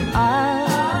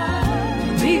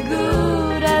 I'll be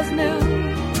good as new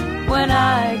when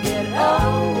I get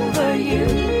over you.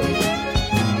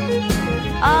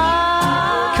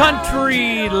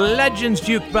 Country Legends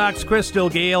Jukebox, Crystal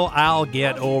Gale, I'll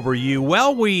Get Over You.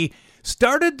 Well, we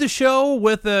started the show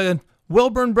with a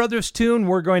Wilburn Brothers tune.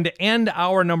 We're going to end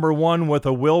our number one with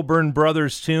a Wilburn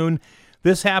Brothers tune.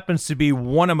 This happens to be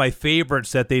one of my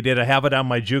favorites that they did. I have it on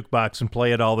my jukebox and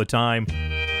play it all the time.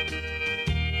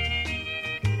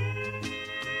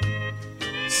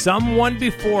 Someone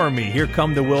Before Me. Here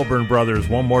come the Wilburn Brothers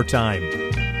one more time.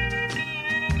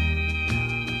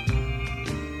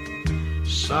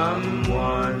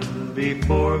 Someone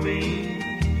before me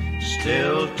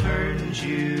still turns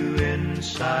you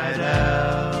inside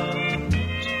out.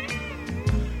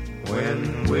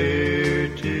 When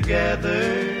we're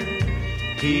together,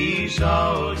 he's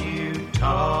all you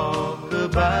talk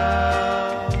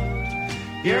about.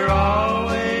 You're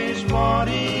always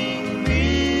wanting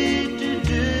me to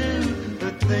do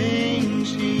the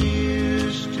things he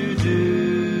used to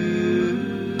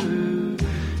do.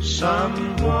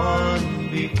 Someone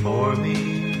before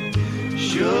me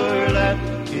sure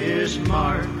left his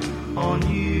mark on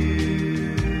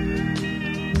you.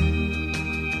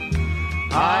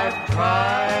 I've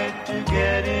tried to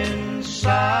get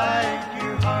inside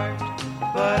your heart,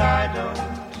 but I don't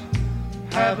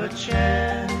have a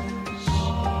chance.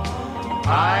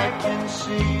 I can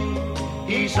see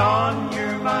he's on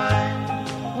your mind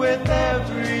with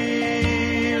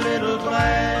every little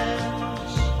glance.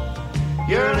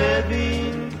 You're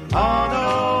living on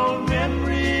old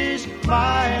memories,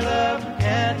 my love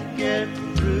can't get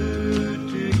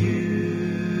through to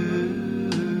you.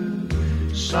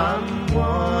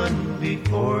 Someone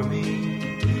before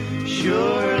me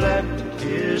sure left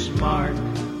his mark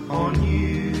on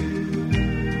you.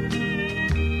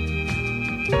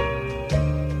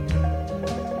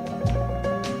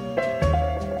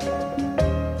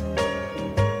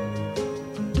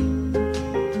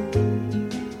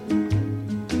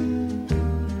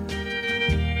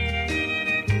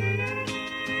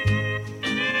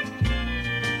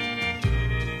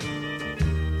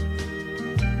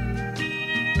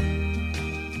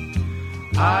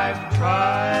 I've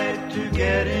tried to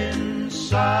get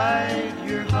inside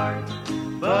your heart,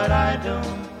 but I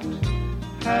don't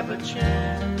have a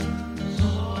chance.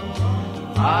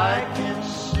 I can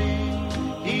see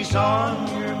he's on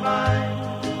your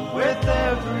mind with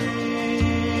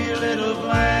every little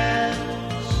glance.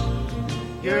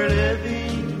 You're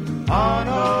living on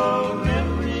old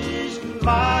memories,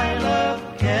 my love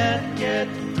can't get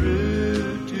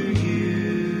through to you.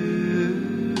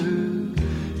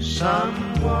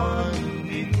 Someone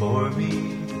before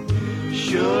me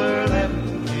sure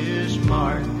left his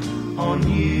mark on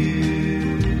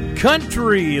you.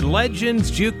 Country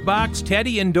Legends Jukebox,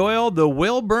 Teddy and Doyle, the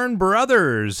Wilburn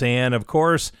Brothers, and of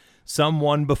course,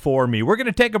 Someone Before Me. We're going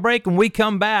to take a break. When we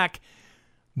come back,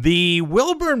 the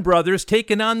Wilburn Brothers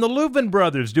taking on the Louvin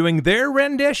Brothers, doing their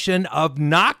rendition of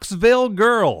Knoxville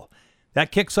Girl.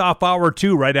 That kicks off hour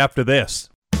 2 right after this.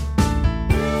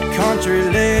 Country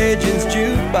Legends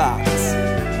Jukebox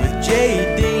with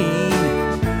J. Dean,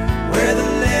 where the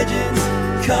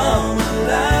legends come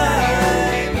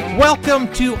alive.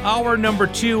 Welcome to hour number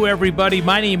 2, everybody.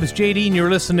 My name is J. Dean. You're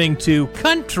listening to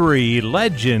Country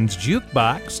Legends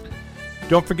Jukebox.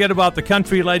 Don't forget about the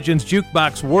Country Legends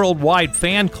Jukebox Worldwide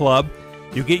Fan Club.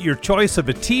 You get your choice of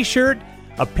a t-shirt,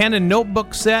 a pen and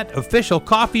notebook set, official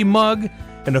coffee mug,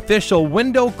 an official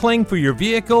window cling for your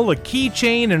vehicle, a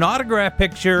keychain, an autograph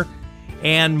picture,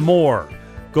 and more.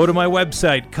 Go to my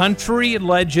website,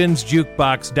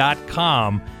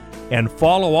 countrylegendsjukebox.com, and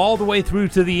follow all the way through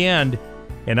to the end.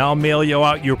 and I'll mail you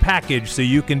out your package so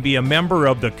you can be a member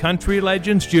of the Country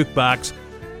Legends Jukebox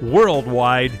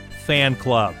Worldwide Fan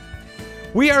Club.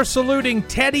 We are saluting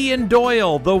Teddy and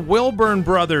Doyle, the Wilburn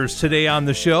brothers, today on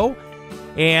the show.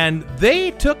 And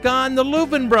they took on the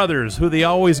Louvin brothers, who they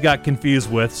always got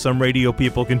confused with. Some radio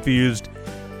people confused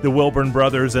the Wilburn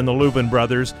brothers and the Louvin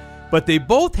brothers. But they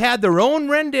both had their own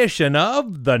rendition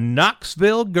of The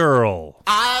Knoxville Girl.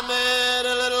 I met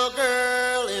a little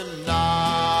girl in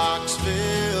Knoxville,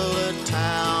 a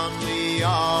town we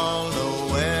all know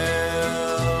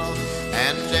well.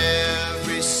 And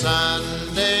every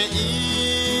Sunday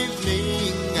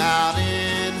evening out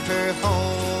in her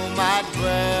home I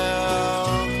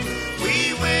dwell.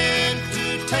 We went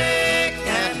to take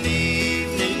an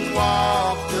evening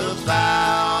walk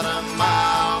about a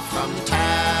mile from town.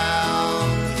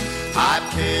 I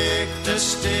picked a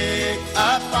stick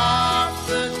up off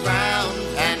the ground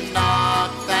and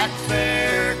knocked that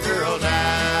fair girl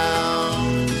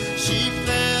down. She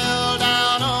fell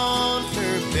down on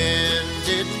her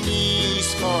bended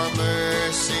knees, for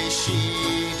mercy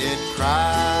she did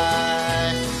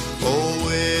cry. Oh,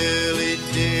 Willie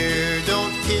dear,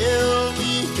 don't kill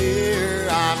me here,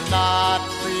 I'm not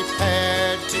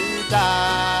prepared to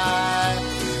die.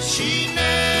 She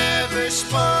never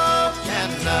spoke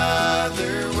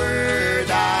another word,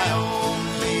 I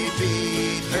only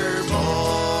beat her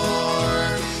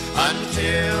more,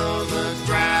 until the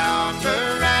ground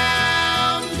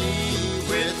around me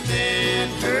within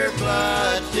her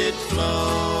blood did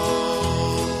flow.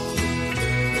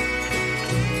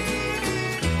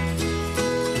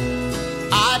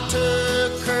 I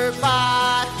took her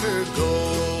by her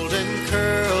golden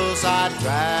curls, I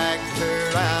dragged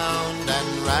her round and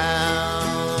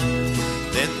round,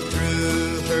 then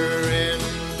threw her in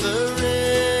the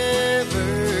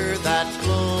river that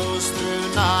flows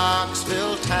through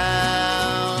Knoxville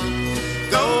town.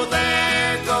 Go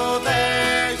there,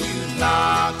 you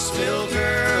Knoxville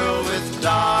girl with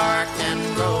dark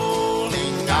and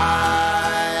rolling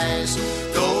eyes.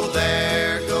 Go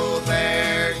there,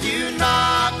 you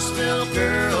Knoxville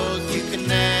girl, you can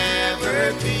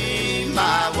never be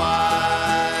my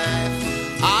wife.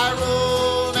 I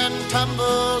rolled and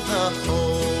tumbled the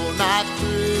whole night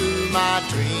through, my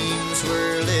dreams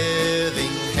were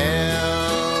living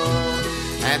hell.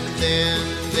 And then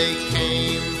they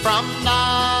came from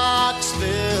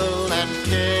Knoxville and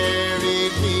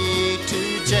carried me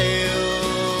to jail.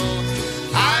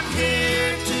 I'm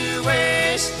here to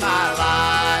waste my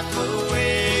life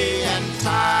away, and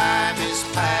time is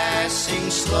passing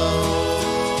slow,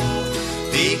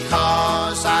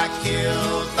 because I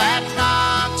killed that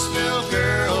Knoxville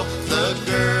girl, the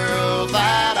girl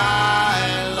that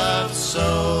I loved so.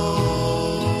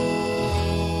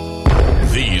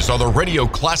 These are the radio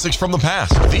classics from the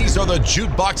past. These are the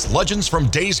jukebox legends from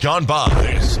days gone by.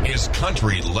 This is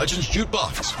Country Legends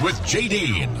Jukebox with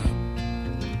J.D.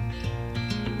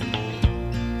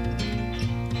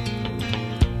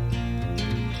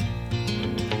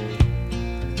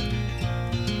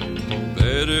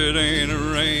 Bet it ain't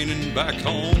a-raining back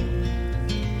home.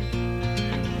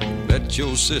 Bet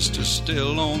your sister's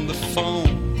still on the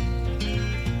phone.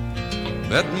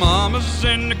 Bet mama's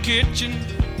in the kitchen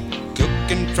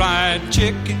cooking fried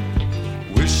chicken,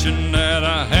 wishing that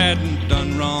I hadn't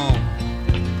done wrong.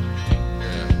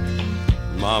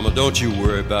 Yeah. Mama, don't you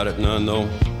worry about it none, though.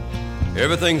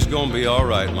 Everything's gonna be all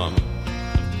right, Mama.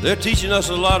 They're teaching us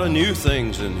a lot of new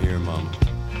things in here, Mama.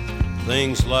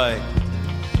 Things like,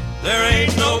 there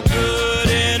ain't no good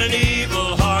in an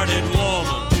evil-hearted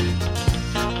woman,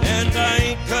 and I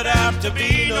ain't cut out to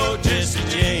be no Jesse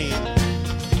Jane.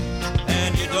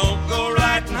 And you don't go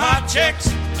writing hot checks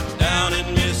down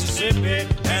in Mississippi,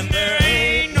 and there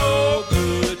ain't no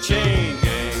good chain gang.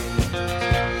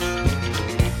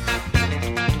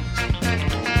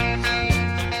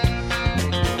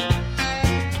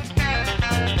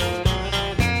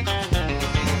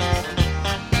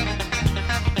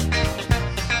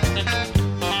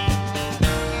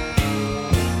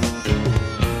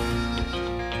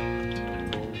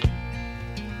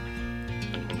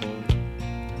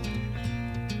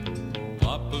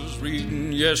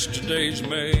 Reading yesterday's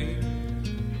mail,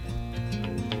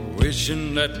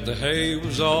 wishing that the hay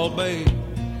was all baked.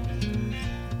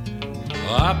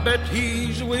 I bet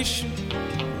he's wishing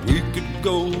we could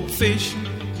go fishing,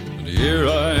 but here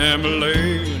I am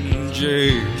laying in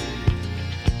jail.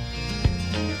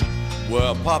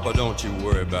 well, Papa, don't you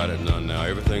worry about it none now.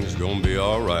 Everything's gonna be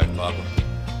all right, Papa.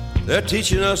 They're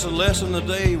teaching us a lesson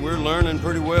today. We're learning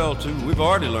pretty well, too. We've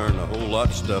already learned a whole lot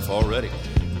of stuff already.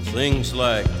 Things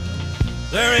like,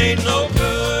 there ain't no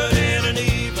good in an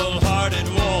evil-hearted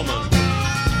woman,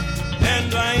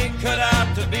 and I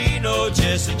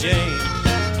Jane.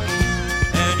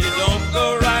 And you don't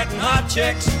go writing hot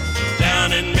checks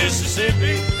down in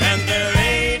Mississippi, and there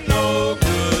ain't no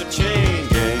good chain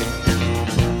gang.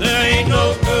 There ain't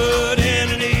no good in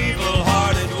an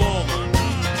evil-hearted woman,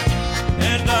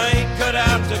 and I ain't cut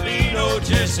out to be no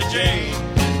Jesse Jane.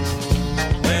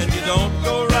 And you don't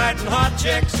go writing hot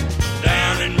checks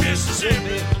down in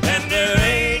Mississippi, and there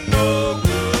ain't no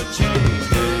good chain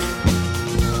gang.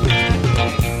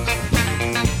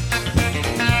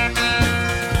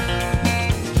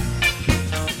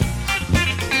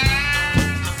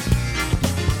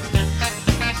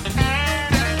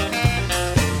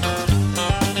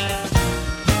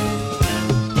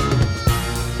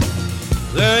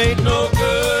 There ain't no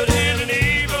good in an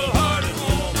evil-hearted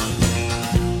woman,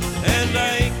 and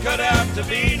I ain't cut out to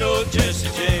be no Jesse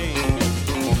Jane.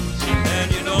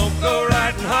 And you don't go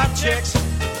writing hot checks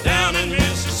down in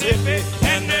Mississippi,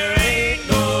 and there ain't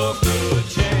no good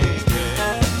chain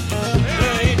gang.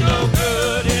 There ain't no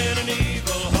good in an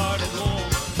evil-hearted woman.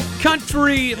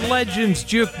 Country Legends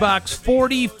Jukebox.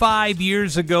 45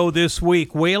 years ago this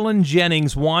week, Waylon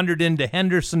Jennings wandered into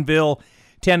Hendersonville,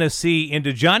 Tennessee,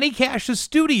 into Johnny Cash's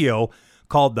studio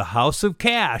called the House of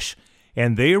Cash,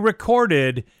 and they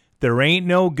recorded There Ain't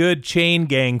No Good Chain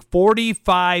Gang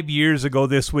 45 years ago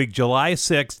this week, July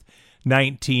 6th,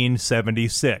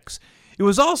 1976. It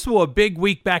was also a big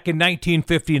week back in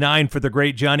 1959 for the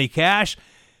great Johnny Cash.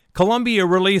 Columbia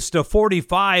released a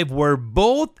 45 where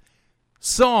both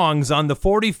songs on the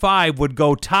 45 would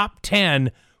go top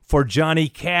 10 for Johnny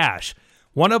Cash.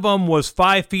 One of them was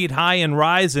 5 Feet High and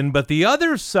Rising, but the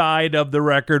other side of the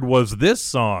record was this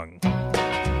song.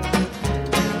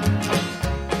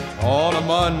 On a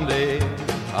Monday,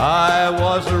 I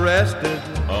was arrested.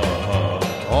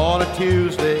 On a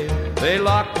Tuesday, they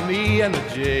locked me in the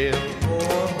jail.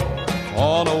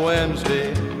 On a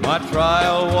Wednesday, my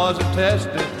trial was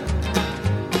attested.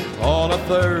 On a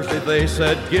Thursday, they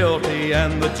said guilty,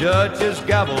 and the judge's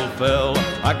gavel fell.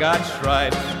 I got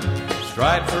stripes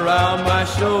around my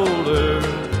shoulders.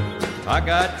 I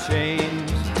got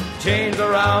chains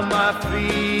around my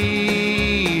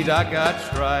feet. I got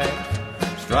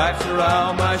stripes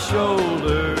around my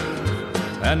shoulders.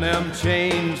 And them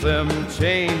chains,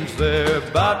 they're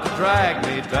about to drag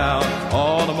me down.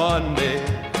 On a Monday,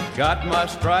 got my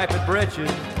striped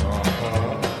breeches.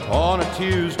 On a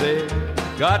Tuesday,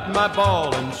 got my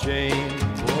ball and chain.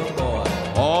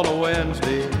 On a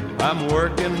Wednesday, I'm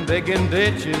working digging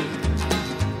ditches.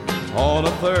 On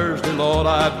a Thursday, Lord,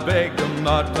 I begged them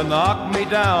not to knock me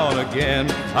down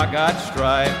again. I got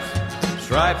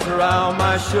stripes around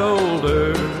my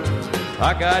shoulders.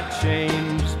 I got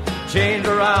chains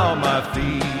around my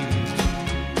feet.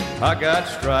 I got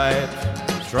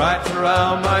stripes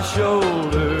around my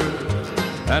shoulders.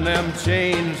 And them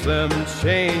chains,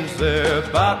 they're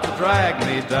about to drag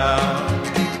me down.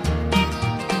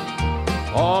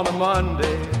 On a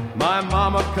Monday, my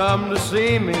mama come to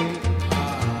see me.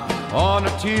 On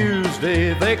a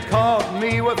Tuesday, they caught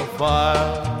me with a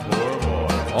file.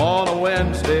 On a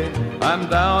Wednesday, I'm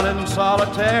down in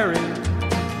solitary.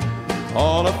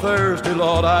 On a Thursday,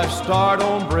 Lord, I start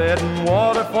on bread and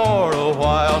water for a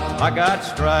while. I got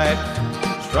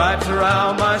stripes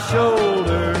around my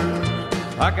shoulders.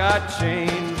 I got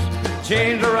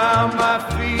chains around my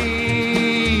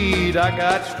feet. I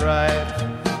got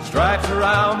stripes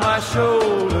around my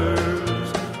shoulders.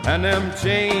 And them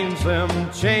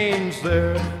chains,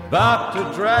 they're about to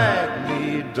drag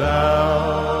me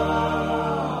down.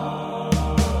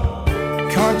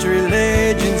 Country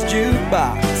Legends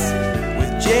Jukebox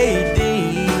with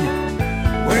J.D.,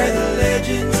 where the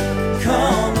legends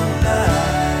come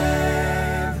alive.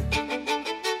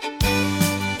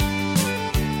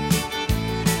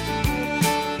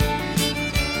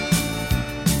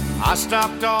 I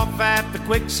stopped off at the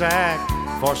Quick Sack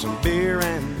for some beer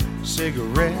and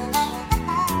cigarettes.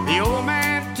 The old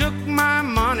man took my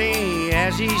money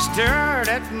as he stared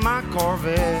at my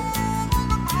Corvette.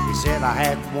 He said I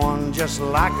had one just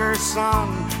like her son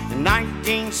in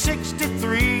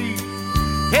 1963,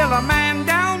 till a man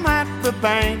down at the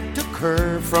bank took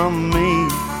her from me.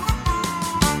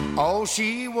 Oh,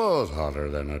 she was hotter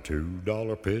than a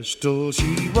 $2 pistol.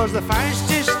 She was the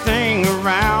fastest thing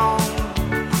around.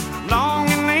 Long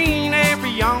and lean,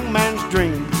 every young man's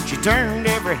dream. She turned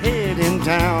every head in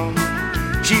town.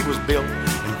 She was built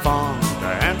and fun to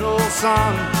handle,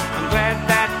 son. I'm glad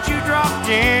that you dropped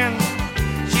in.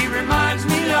 She reminds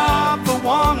me of the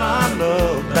one I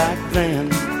loved back then.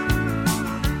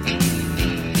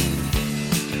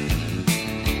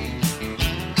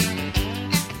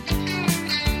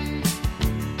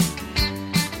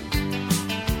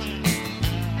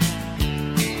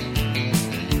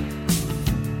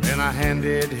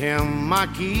 handed him my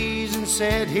keys and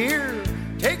said, "Here,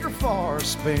 take her for a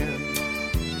spin."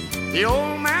 The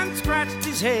old man scratched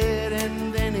his head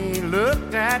and then he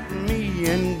looked at me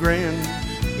and grinned.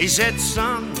 He said,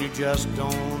 "Son, you just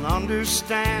don't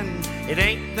understand. It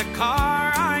ain't the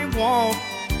car I want,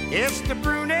 it's the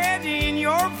brunette in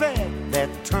your vet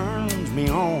that turns me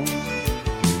on."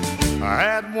 I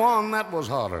had one that was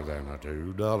hotter than a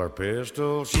 $2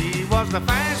 pistol. She was the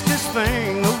fastest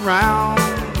thing around.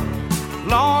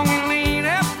 Long and lean,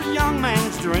 every young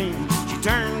man's dream. She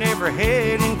turned every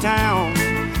head in town.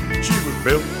 She was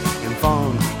built and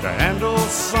fun to handle,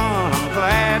 son. I'm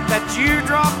glad that you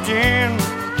dropped in.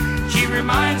 She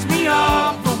reminds me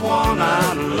of the one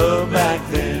I loved back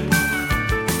then.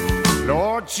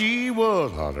 Lord, she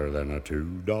was hotter than a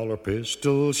 $2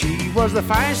 pistol. She was the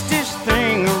fastest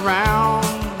thing around.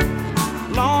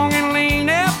 Long and lean,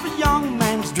 every young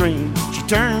man's dream. She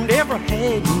turned every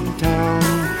head in town.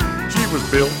 She was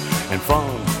built and fun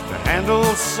to handle,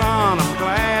 son. I'm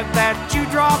glad that you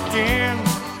dropped in.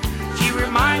 She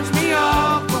reminds me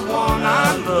of the one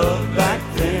I loved back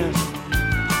then.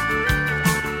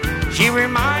 She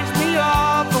reminds me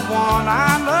of the one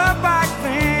I loved back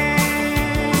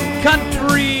then.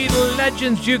 Country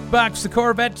Legends Jukebox, the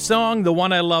Corvette song, the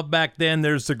one I loved back then.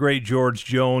 There's the great George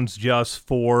Jones, just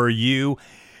for you.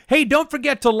 Hey, don't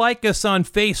forget to like us on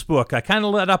Facebook. I kind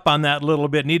of let up on that a little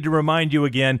bit. Need to remind you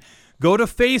again. Go to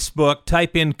Facebook,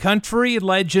 type in Country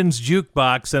Legends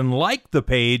Jukebox, and like the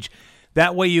page.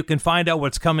 That way you can find out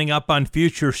what's coming up on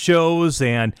future shows,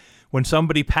 and when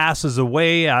somebody passes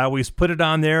away, I always put it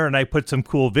on there, and I put some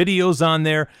cool videos on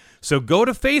there. So go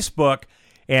to Facebook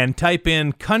and type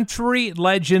in Country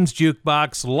Legends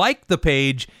Jukebox, like the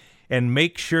page, and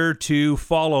make sure to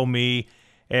follow me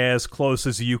as close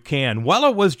as you can. Well,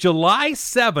 it was July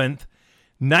 7th,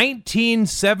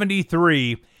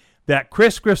 1973, that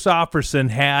Chris Christopherson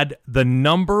had the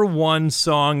 #1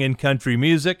 song in country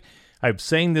music. I've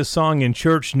sang this song in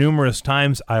church numerous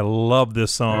times. I love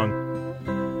this song.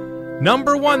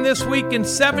 #1 this week in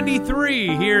 73.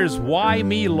 Here's Why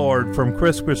Me, Lord from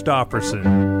Chris Christopherson.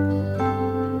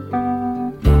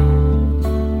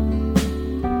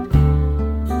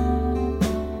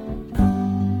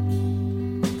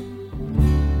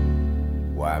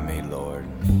 Why me, Lord?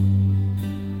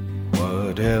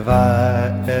 What have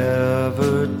I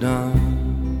ever done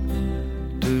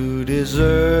to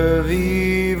deserve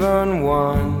even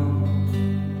one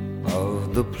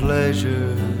of the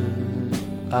pleasures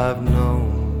I've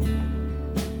known?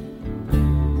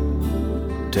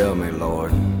 Tell me,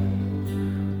 Lord,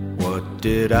 what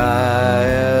did I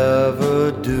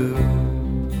ever do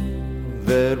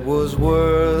that was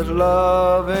worth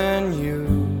loving you,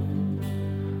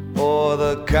 or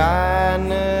the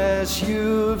kindness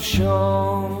you've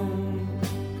shown?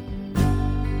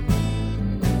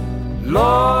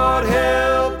 Lord,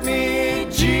 help me,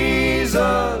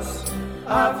 Jesus,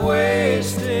 I've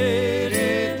wasted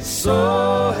it,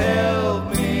 so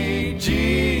help me,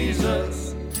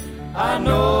 Jesus, I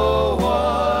know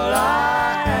what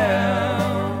I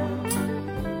am.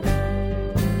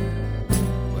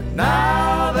 But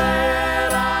now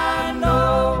that I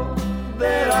know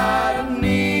that I've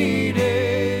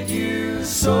needed you,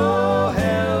 so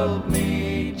help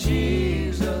me,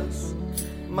 Jesus,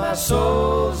 my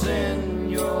soul's in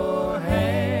your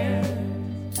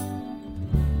hands.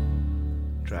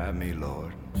 Try me,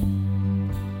 Lord,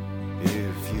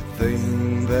 if you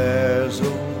think there's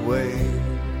a way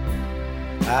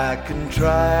I can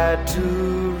try to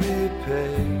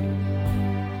repay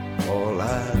all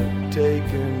I've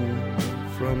taken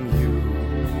from you.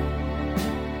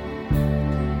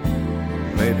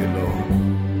 Maybe, Lord,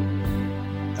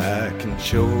 I can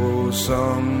show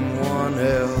someone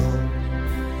else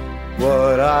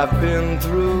what I've been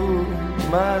through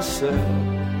myself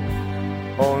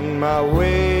on my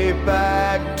way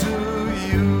back to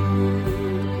you.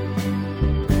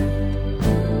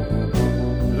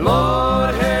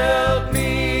 Lord, help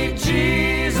me,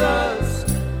 Jesus,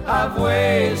 I've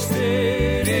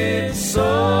wasted it,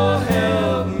 so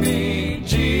help me,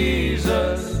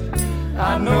 Jesus,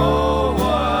 I know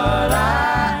what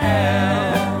I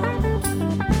am.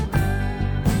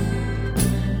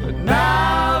 But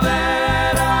now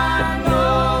that I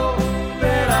know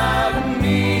that I've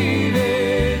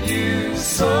needed you,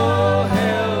 so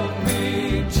help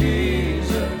me,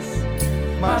 Jesus,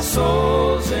 my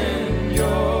soul's in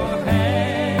your hands.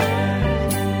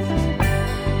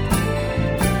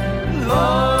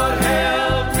 Lord,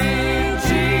 help me,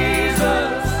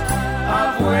 Jesus,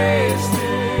 I've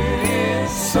wasted it,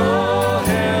 so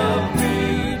help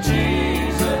me,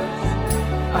 Jesus,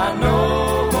 I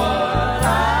know what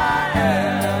I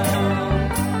am.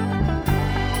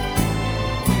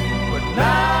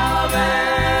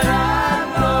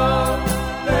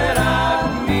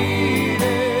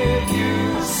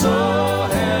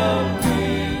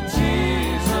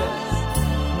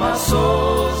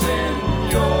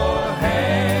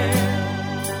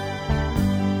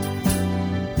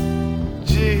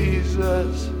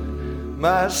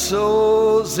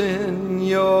 soul's in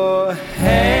your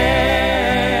hand.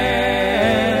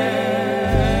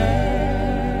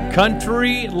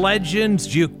 Country Legends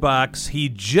Jukebox. He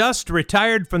just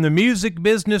retired from the music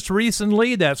business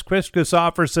recently. That's Chris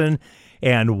Christopherson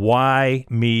and Why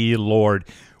Me Lord.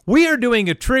 We are doing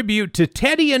a tribute to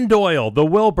Teddy and Doyle, the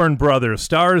Wilburn brothers,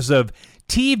 stars of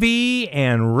TV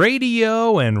and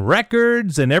radio and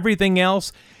records and everything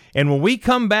else. And when we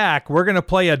come back, we're going to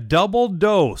play a double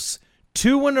dose,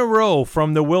 2 in a row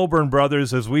from the Wilburn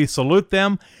brothers as we salute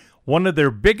them. One of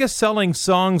their biggest selling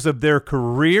songs of their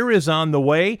career is on the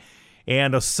way,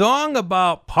 and a song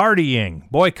about partying.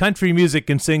 Boy, country music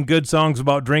can sing good songs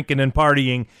about drinking and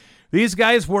partying. These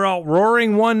guys were out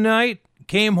roaring one night,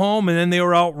 came home, and then they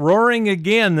were out roaring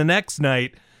again the next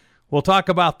night. We'll talk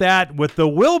about that with the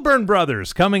Wilburn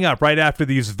brothers coming up right after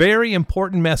these very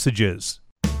important messages.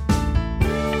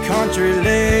 Country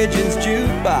Legends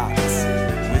Jukebox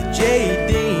with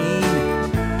J.D.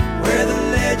 where the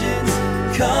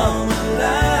legends come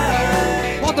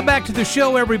alive. Welcome back to the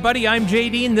show, everybody. I'm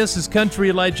J.D. and this is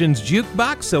Country Legends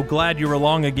Jukebox. So glad you're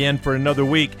along again for another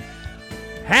week.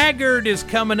 Haggard is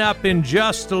coming up in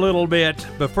just a little bit,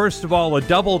 but first of all, a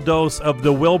double dose of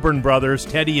the Wilburn brothers,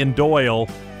 Teddy and Doyle.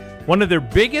 One of their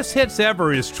biggest hits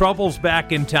ever is Trouble's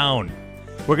Back in Town.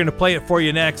 We're going to play it for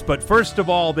you next, but first of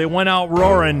all, they went out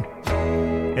roaring,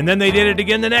 and then they did it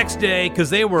again the next day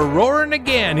because they were roaring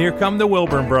again. Here come the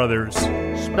Wilburn brothers.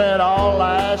 Spent all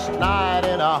last night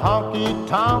in a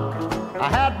honky-tonk. I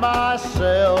had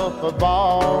myself a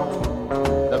ball.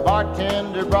 The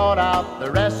bartender brought out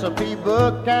the recipe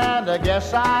book, and I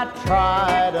guess I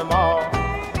tried them all.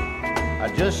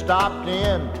 I just stopped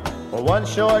in for one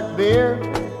short beer,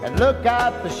 and look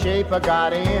at the shape I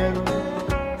got in.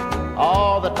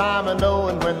 All the time I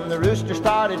knowing when the rooster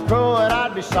started crowing,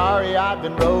 I'd be sorry I'd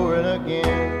been roaring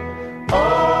again.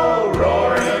 Oh,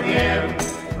 roaring again,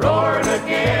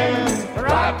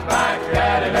 right back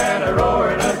at it and a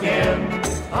roaring again.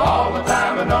 All the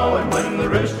time I knowing when the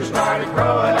rooster started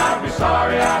crowing, I'd be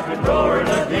sorry I'd been roaring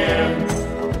again.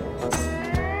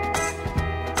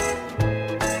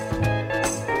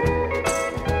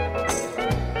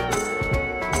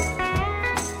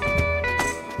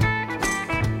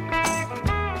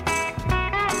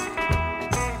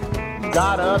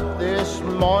 Got up this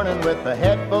morning with a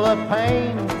head full of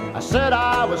pain. I said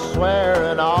I was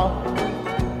swearing off.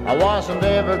 I wasn't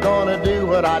ever gonna do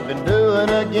what I'd been doing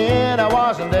again. I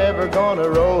wasn't ever gonna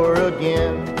roar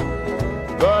again.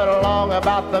 But along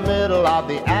about the middle of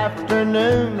the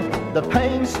afternoon, the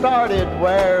pain started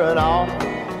wearing off.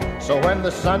 So when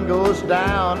the sun goes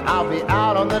down, I'll be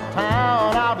out on the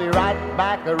town. I'll be right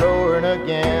back a-roaring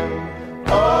again.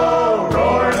 Oh,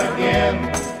 roaring again,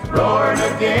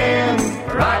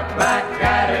 right back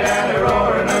at it and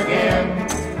a-roaring again.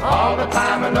 All the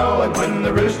time I knowing when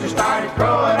the rooster started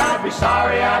crowing, I'd be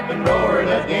sorry I'd been roaring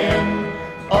again.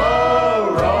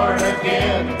 Oh, roaring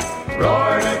again,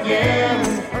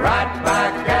 right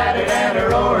back at it and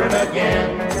a-roaring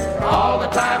again. All the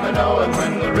time I knowing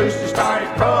when the rooster started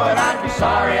crowing, I'd be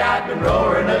sorry I'd been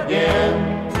roaring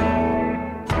again.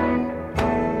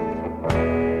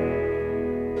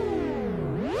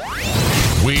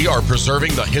 We are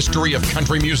preserving the history of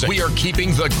country music. We are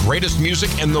keeping the greatest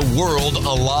music in the world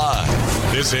alive.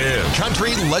 This is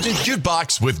Country Legends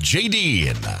Jukebox with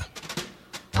J.D.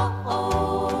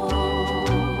 Uh-oh,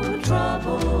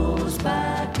 trouble's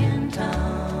back in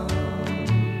town.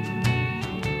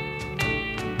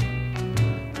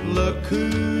 Look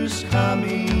who's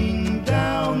coming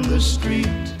down the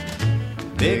street.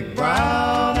 Big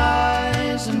brown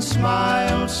eyes and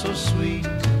smile so sweet.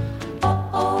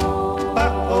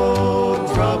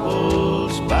 Uh-oh,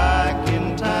 trouble's back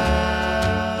in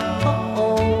town.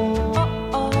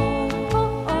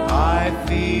 I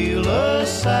feel a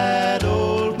sad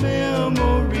old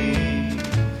memory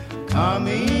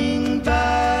coming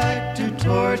back to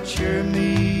torture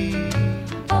me.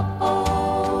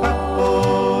 Uh-oh,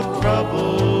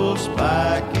 trouble's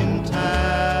back in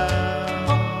town.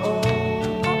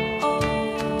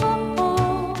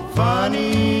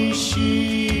 Funny,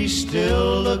 she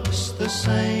still looks the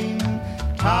same.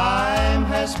 Time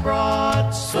has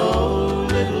brought so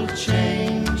little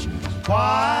change.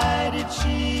 Why did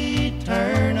she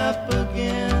turn up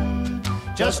again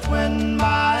just when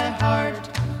my heart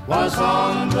was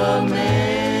on the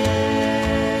mend?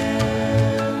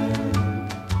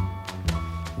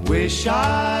 Wish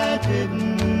I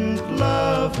didn't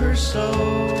love her so.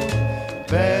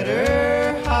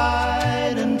 Better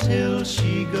hide until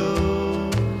she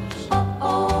goes.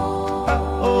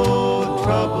 Uh-oh,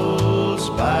 trouble's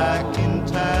back in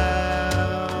town.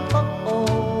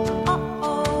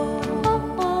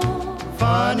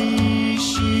 honey,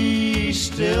 she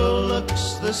still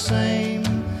looks the same.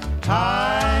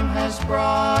 Time has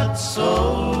brought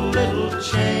so little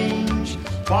change.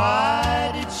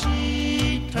 Why did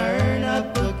she turn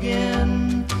up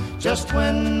again just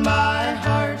when my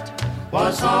heart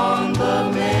was on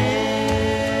the mend?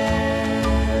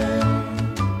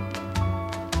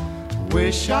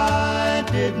 Wish I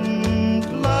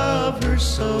didn't love her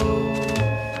so.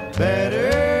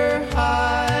 Better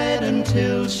hide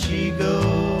until she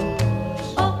goes.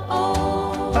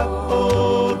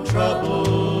 Uh-oh,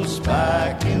 trouble's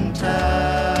back in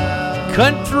town.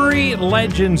 Country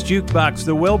Legends Jukebox,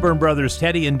 the Wilburn Brothers,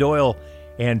 Teddy and Doyle,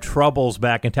 and Trouble's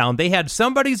Back in Town. They had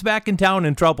Somebody's Back in Town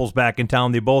and Trouble's Back in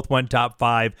Town. They both went top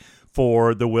 5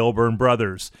 for the Wilburn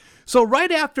Brothers. So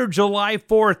right after July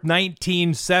 4th,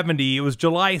 1970, it was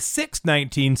July 6th,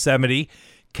 1970,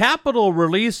 Capitol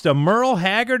released a Merle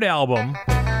Haggard album.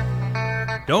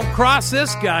 Don't cross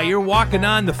this guy, you're walking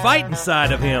on the fighting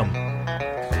side of him.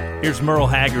 Here's Merle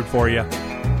Haggard for you.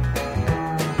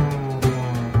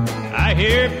 I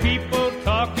hear people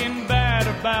talking bad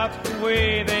about the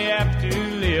way they have to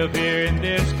live here in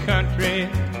this country.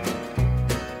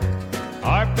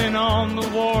 Harping on the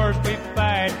wars we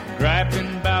fight,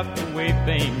 griping about the way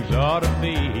things ought to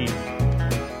be.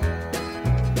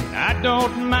 I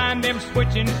don't mind them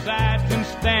switching sides and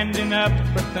standing up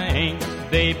for things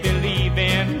they believe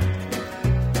in.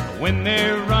 When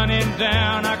they're running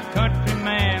down our country,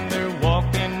 man, they're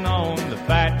walking on the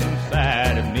fighting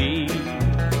side of me.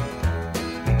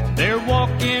 They're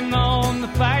walking on the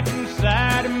fighting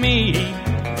side of me.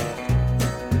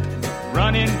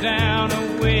 Running down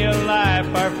a way of life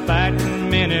our fighting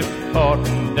men have fought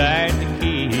and died to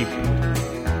keep.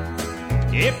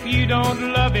 If you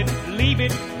don't love it, leave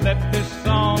it. Let this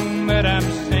song that I'm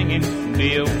singing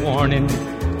be a warning.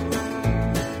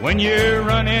 When you're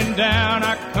running down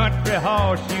our country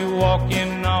horse, you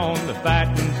walking on the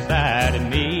fighting side of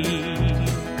me.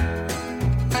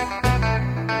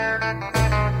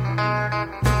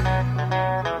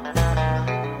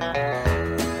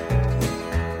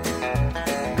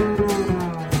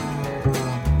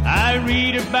 I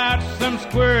read about some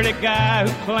squirrely guy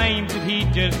who claims that he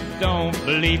just don't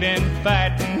believe in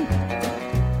fighting.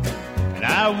 And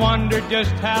I wonder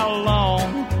just how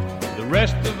long the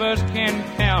rest of us can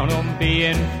count on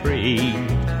being free.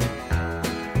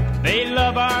 They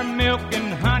love our milk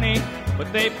and honey,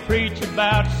 but they preach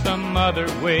about some other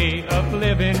way of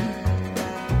living.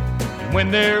 And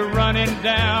when they're running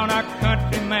down our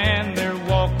country, man, they're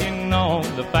walking on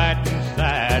the fighting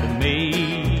side of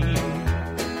me.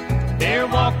 They're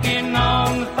walking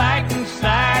on the fighting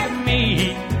side of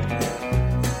me.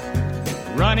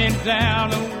 Running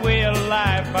down a way of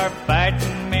life our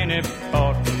fighting men have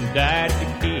fought and died to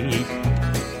keep.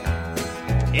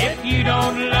 If you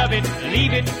don't love it,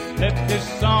 leave it. Let this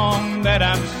song that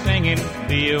I'm singing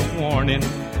be a warning.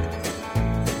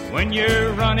 When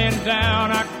you're running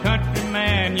down our country,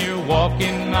 man, you're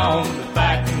walking on the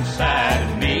fighting side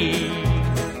of me.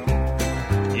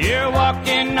 You're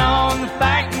walking on the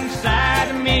fighting side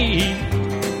of me.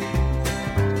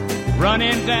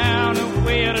 Running down a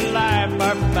way of life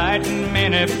our fighting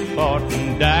men have fought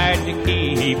and died to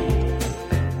keep.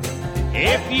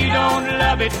 If you don't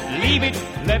love it, leave it.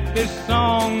 Let this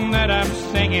song that I'm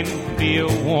singing be a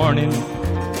warning.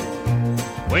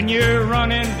 When you're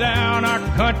running down our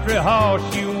country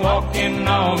horse, you walking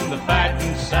on the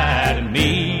fighting side of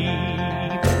me.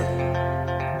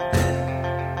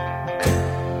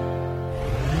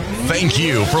 Thank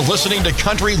you for listening to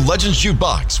Country Legends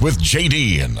Jukebox with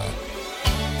JD.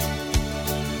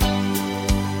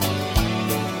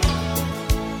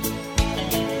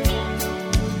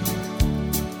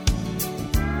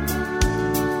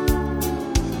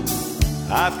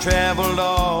 I've traveled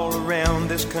all around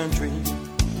this country.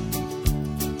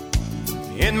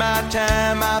 In my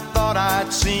time I thought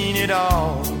I'd seen it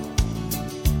all.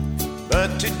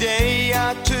 But today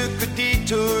I took a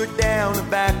detour down a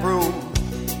back road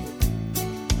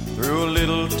through a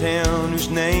little town whose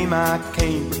name I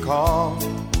can't recall.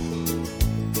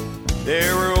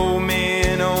 There were old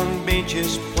men on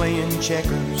benches playing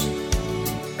checkers,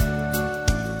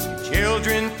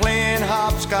 children playing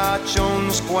hopscotch on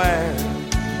the square,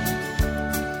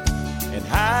 and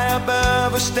high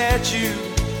above a statue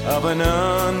of an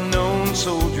unknown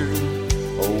soldier,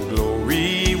 Old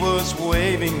Glory was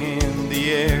waving in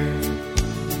the air.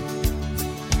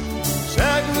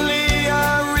 Suddenly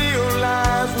I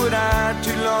realized what I'd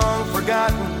too long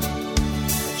forgotten. A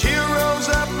chill rose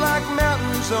up like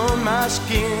mountains on my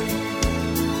skin.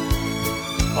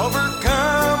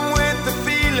 Overcome with the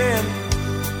feeling,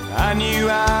 I knew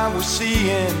I was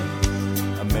seeing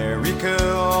America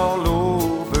America all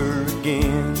over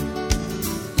again.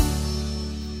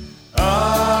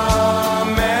 Americana,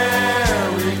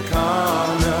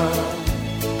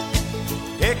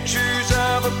 pictures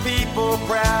of a people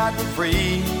proud and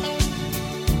free.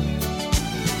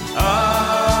 Americana,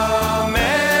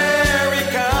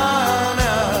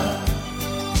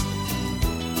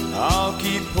 I'll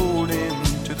keep holding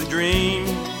to the dream.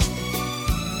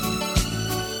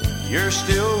 You're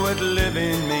still what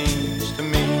living means to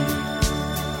me.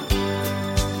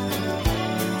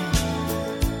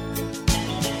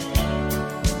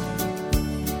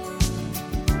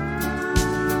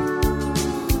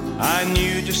 I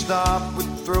knew to stop would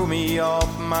throw me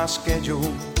off my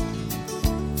schedule,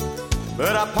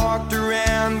 but I parked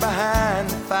around behind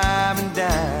the five and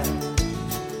dime.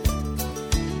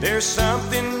 There's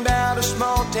something about a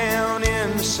small town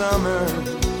in the summer,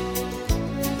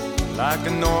 like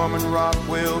a Norman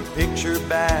Rockwell picture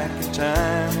back in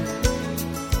time.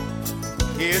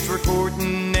 Kids were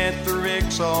courting at the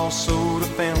Rexall soda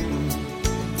fountain,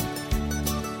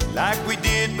 like we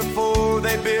did before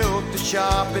they built the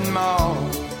shopping mall.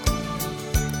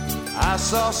 I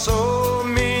saw so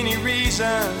many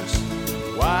reasons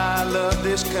why I love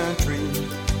this country.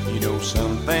 You know,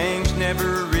 some things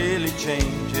never really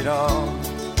change at all.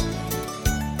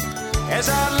 As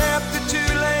I left the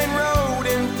two-lane road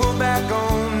and pulled back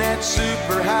on that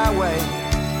superhighway,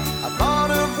 I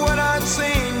thought of what I'd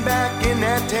seen back in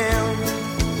that town,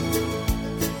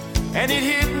 and it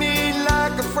hit me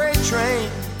like a freight train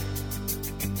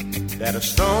that a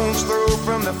stone's throw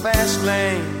from the fast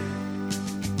lane.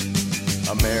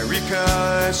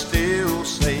 America is still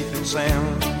safe and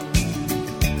sound.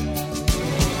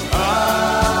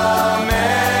 Americana,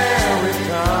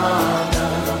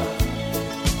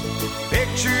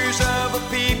 pictures of a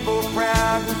people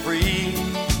proud and free.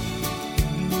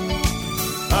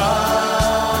 Americana,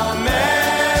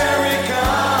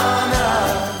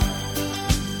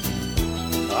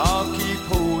 I'll keep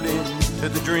holding to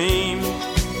the dream.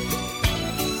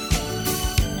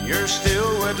 You're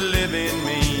still what living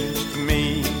means to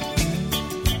me.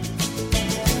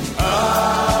 Americana,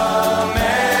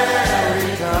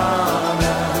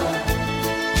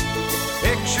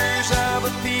 pictures of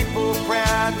a people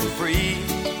proud and free.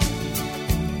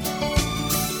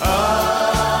 Americana,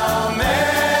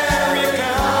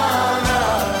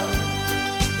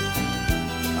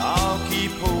 I'll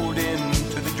keep holding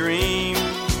to the dream.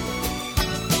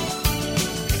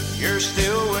 You're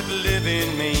still what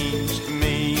living means to me.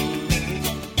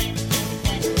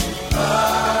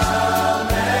 Americana,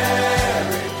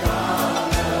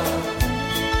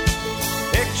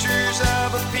 pictures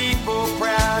of a people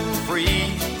proud and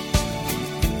free.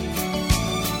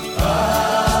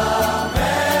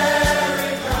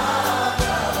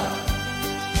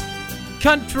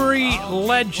 Country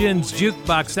Legends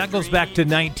Jukebox. That goes back to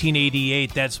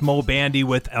 1988. That's Mo Bandy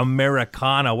with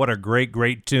Americana. What a great,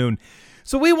 great tune.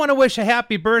 So we want to wish a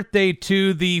happy birthday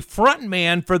to the front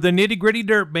man for the Nitty Gritty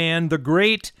Dirt Band, the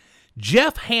great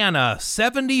Jeff Hanna,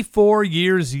 74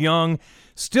 years young,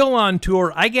 still on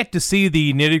tour. I get to see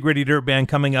the Nitty Gritty Dirt Band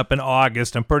coming up in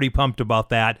August. I'm pretty pumped about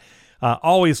that.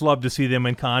 Always love to see them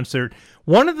in concert.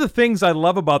 One of the things I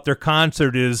love about their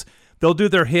concert is they'll do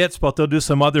their hits, but they'll do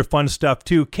some other fun stuff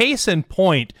too. Case in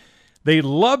point, they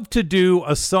love to do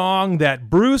a song that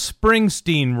Bruce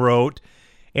Springsteen wrote,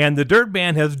 and the Dirt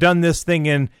Band has done this thing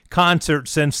in concert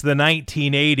since the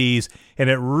 1980s, and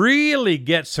it really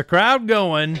gets the crowd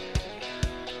going.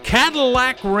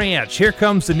 Cadillac Ranch. Here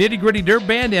comes the Nitty Gritty Dirt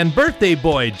Band and birthday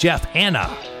boy, Jeff Hanna.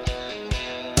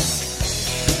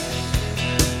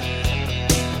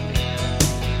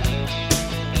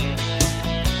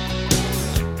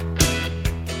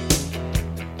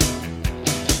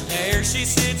 There she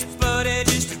sits, footed,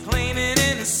 just gleaming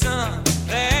in the sun.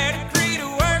 There to greet a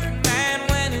working man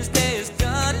when his day is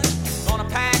done. Gonna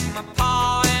pack my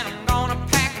paw and I'm gonna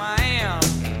pack my am.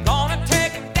 Gonna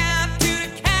take him down to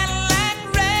the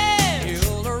Cadillac Ranch.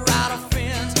 Eldorado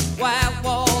fence, white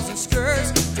walls and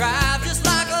skirts. Drive just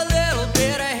like a little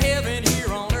bit of heaven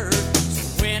here on earth.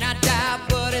 So when I die,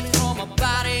 buddy, throw my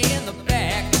body in the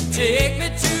back. Take me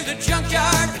to the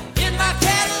junkyard in my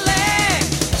Cadillac.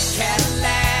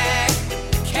 Cadillac,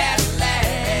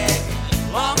 Cadillac,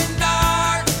 long and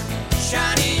dark,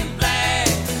 shiny and black.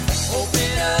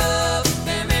 Open up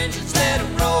them engines, let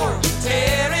them roar,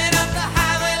 tearing up the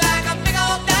highway like a big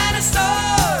old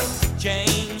dinosaur.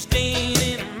 James Dean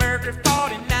in a Mercury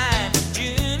 49,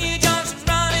 Junior Johnson's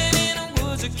running in the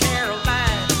woods of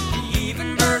Caroline.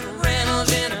 Even Burt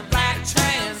Reynolds in a black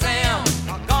Trans Am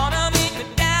are gonna meet me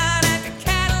down at the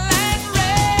Cadillac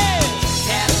Ranch.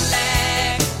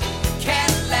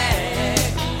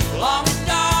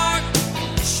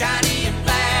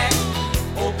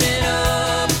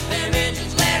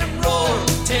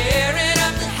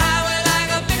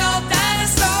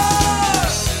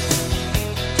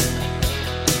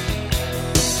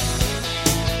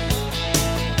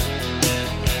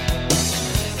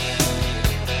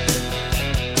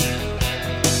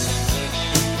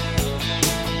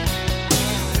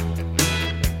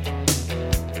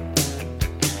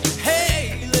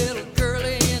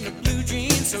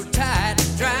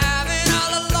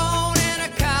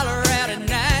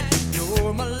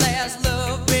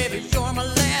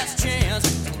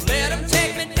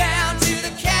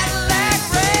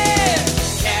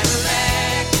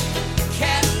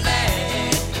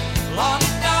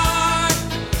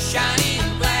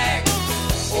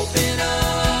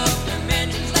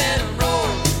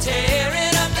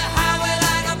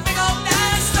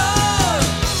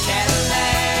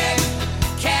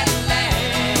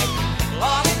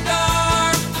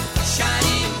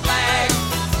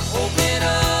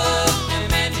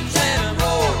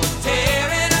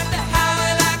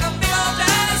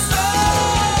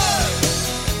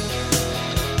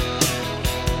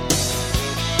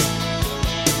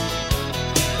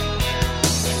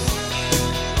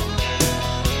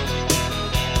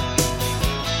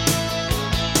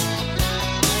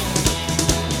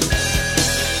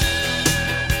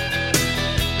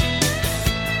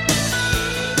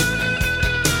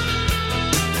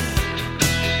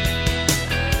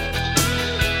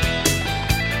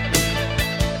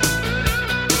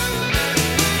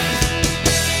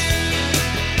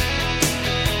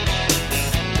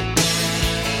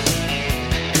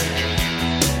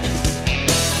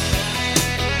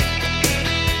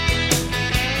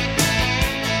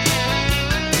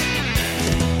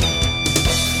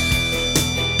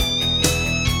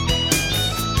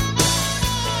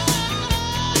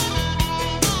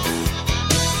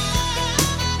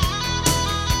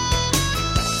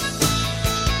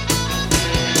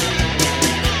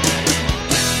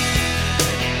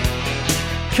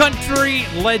 Country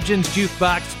Legends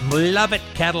Jukebox. Love it.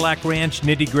 Cadillac Ranch,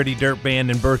 Nitty Gritty Dirt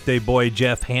Band, and birthday boy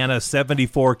Jeff Hanna,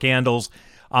 74 candles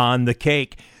on the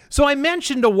cake. So I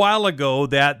mentioned a while ago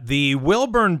that the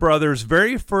Wilburn Brothers'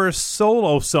 very first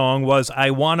solo song was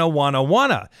I Wanna Wanna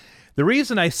Wanna. The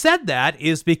reason I said that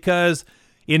is because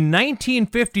in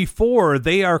 1954,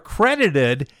 they are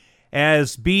credited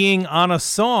as being on a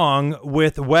song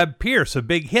with Webb Pierce, a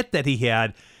big hit that he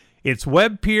had. It's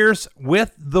Webb Pierce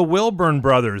with the Wilburn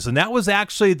Brothers, and that was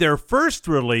actually their first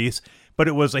release, but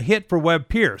it was a hit for Webb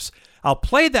Pierce. I'll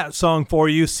play that song for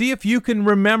you, see if you can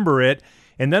remember it,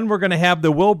 and then we're going to have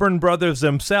the Wilburn Brothers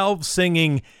themselves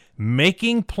singing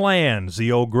Making Plans,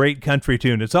 the old great country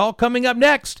tune. It's all coming up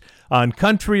next on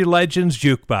Country Legends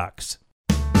Jukebox.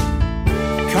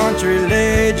 Country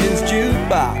Legends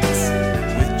Jukebox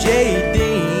with J.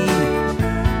 Dean,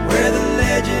 where the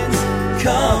legends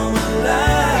come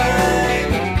alive.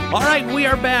 All right, we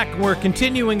are back. We're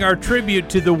continuing our tribute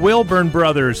to the Wilburn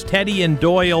Brothers, Teddy and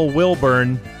Doyle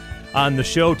Wilburn, on the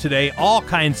show today. All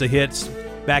kinds of hits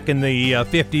back in the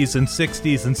 50s and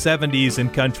 60s and 70s in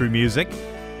country music.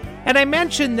 And I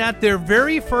mentioned that their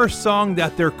very first song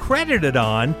that they're credited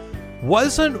on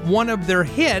wasn't one of their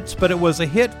hits, but it was a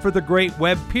hit for the great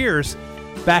Webb Pierce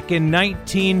back in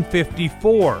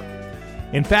 1954.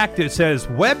 In fact, it says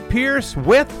Webb Pierce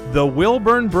with the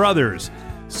Wilburn Brothers.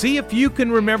 See if you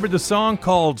can remember the song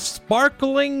called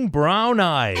Sparkling Brown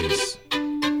Eyes.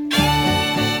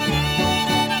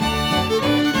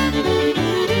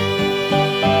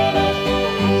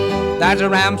 There's a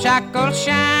ramshackle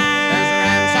shack,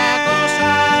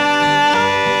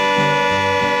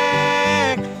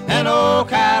 and oh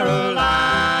Caroline,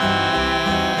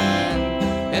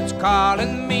 it's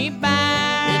calling me back,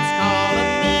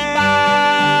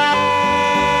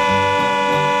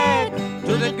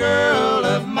 to the girl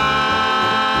of mine.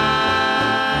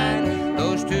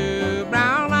 those two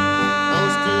brown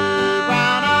eyes,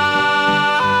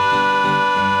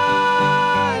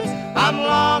 I'm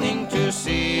longing to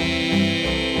see.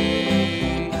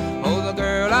 Oh, the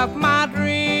girl of my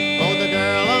dreams, Oh, the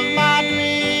girl of my dreams,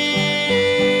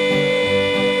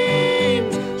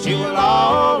 she will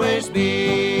always be.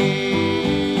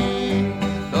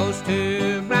 those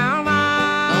two brown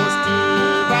eyes,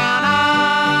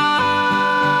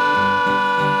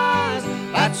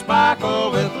 that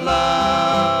sparkle with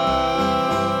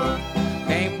love,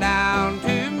 came down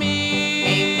to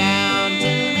me,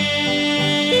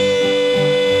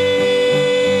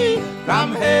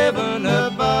 from heaven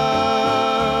above.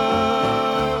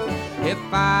 If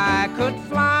I could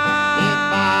fly,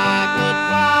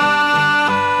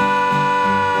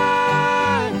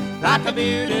 like a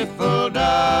beautiful dove,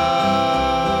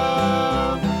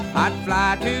 I'd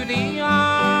fly to the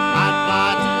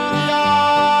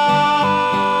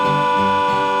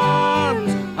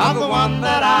arms of the one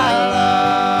that I love.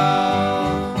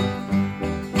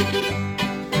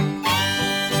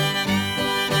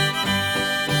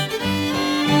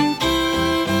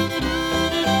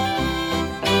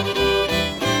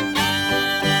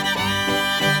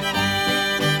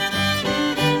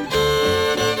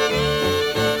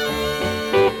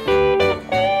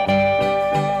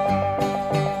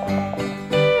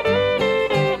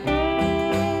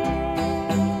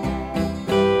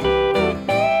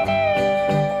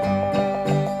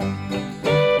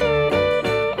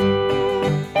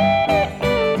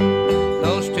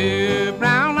 those two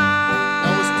brown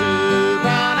eyes,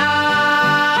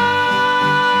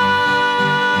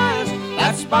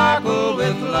 that sparkle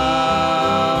with love,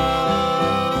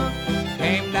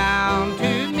 came down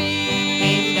to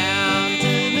me,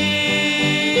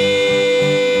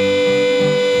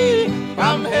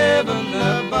 from heaven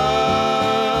above.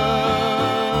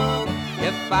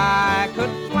 if I could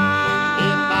fly,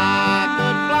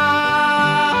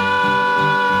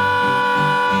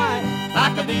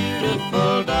 like a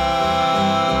beautiful dove,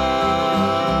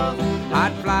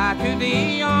 I'd fly to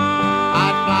the arms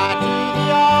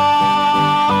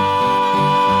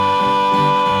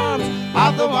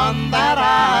of the one that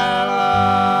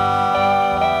I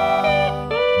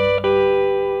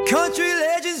love. Country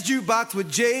Legends Jukebox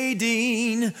with J.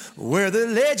 Dean, where the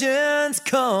legends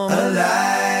come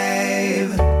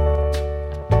alive.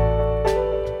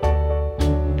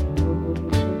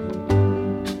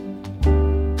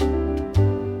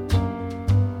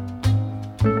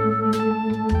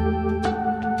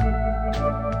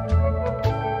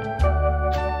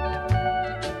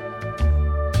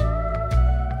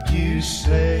 You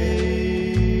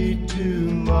say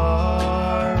tomorrow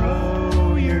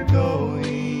you're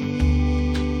going.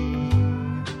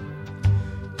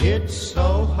 It's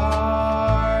so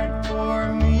hard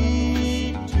for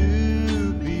me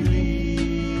to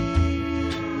believe.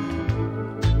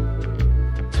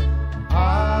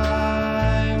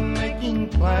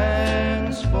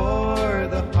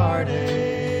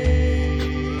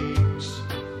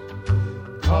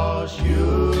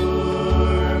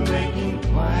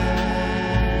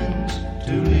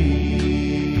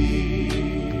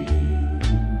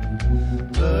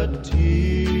 the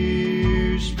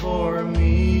tears for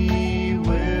me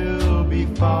will be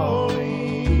falling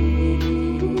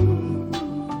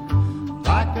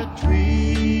like a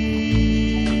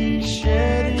tree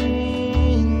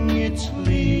shedding its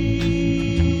leaves.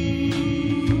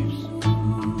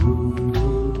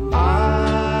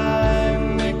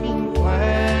 I'm making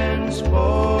plans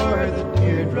for the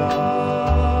teardrops,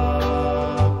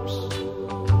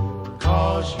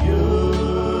 'cause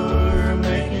you're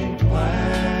making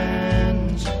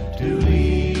plans to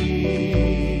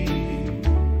leave.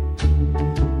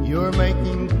 You're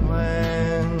making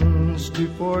plans to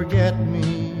forget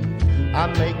me.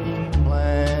 I'm making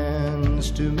plans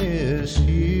to miss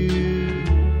you.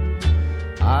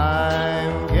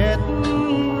 I'm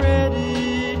getting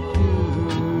ready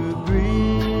to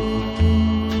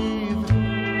grieve.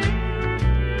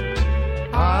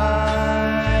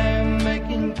 I'm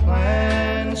making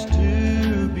plans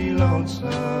to be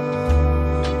lonesome,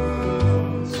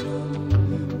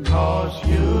 'cause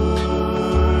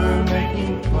you're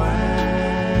making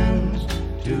plans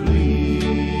to leave.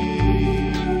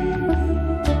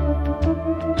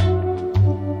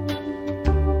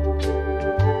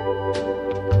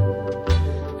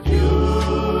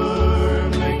 You're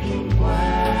making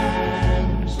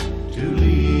plans to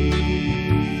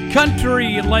leave.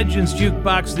 Country Legends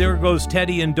Jukebox. There goes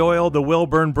Teddy and Doyle, the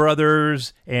Wilburn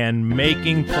brothers, and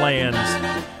Making Plans.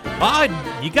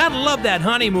 You gotta love that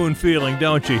honeymoon feeling,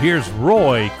 don't you? Here's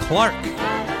Roy Clark.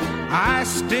 I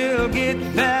still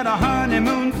get that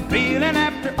honeymoon feeling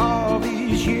after all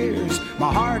these years.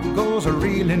 My heart goes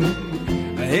a-reeling.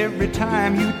 Every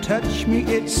time you touch me,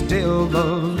 it's still the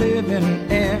living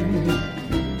end.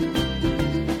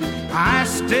 I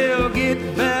still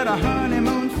get that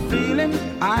honeymoon feeling.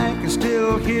 I can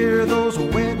still hear those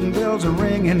wedding bells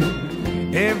ringing.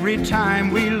 Every time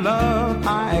we love,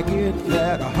 I get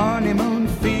that honeymoon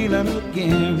feeling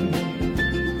again.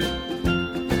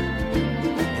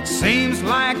 It seems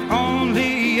like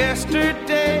only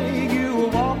yesterday you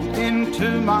walked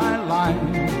into my life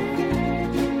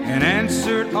and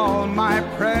answered all my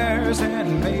prayers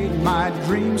and made my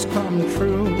dreams come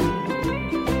true.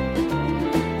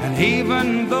 And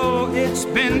even though it's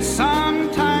been some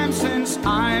time since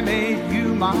I made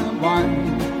you my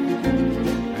wife,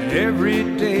 every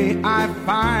day I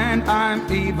find I'm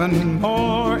even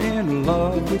more in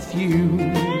love with you.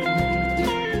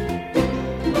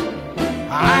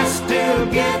 I still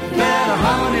get that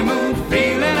honeymoon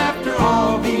feeling after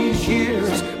all these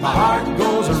years. My heart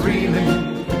goes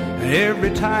a-reeling.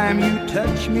 Every time you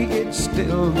touch me, it's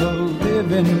still the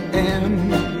living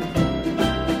end.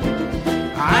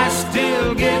 I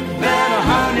still get that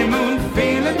honeymoon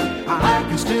feeling. I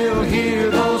can still hear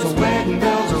those wedding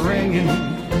bells ringing.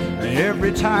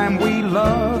 Every time we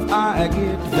love, I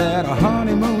get that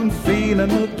honeymoon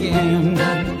feeling again.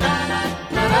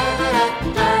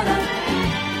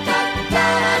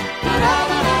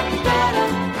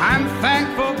 I'm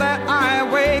thankful that I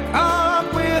wake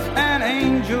up with an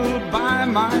angel by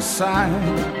my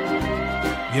side.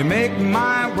 You make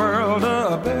my world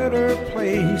a better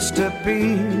place to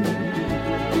be.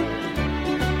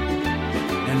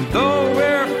 And though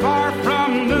we're far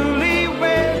from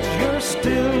newlyweds, you're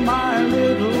still my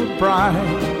little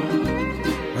bride.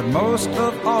 But most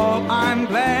of all, I'm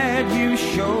glad you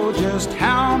show just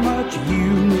how much you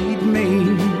need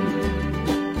me.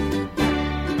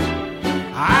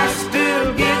 I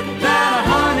still get that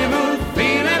honeymoon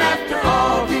feeling after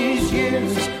all these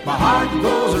years. My heart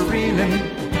goes a-reeling.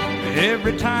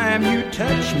 Every time you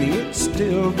touch me, it's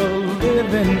still the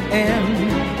living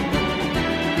end.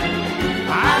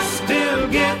 I still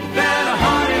get that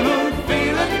honeymoon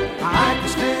feeling. I can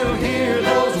still hear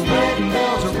those wedding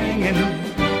bells ringing.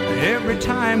 Every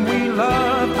time we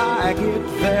love, I get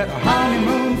that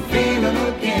honeymoon feeling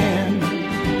again.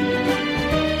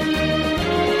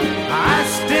 I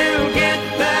still get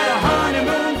that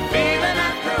honeymoon feeling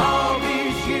after all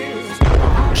these years.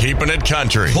 Keeping it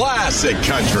country. Classic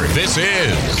country. This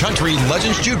is Country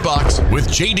Legends Jukebox with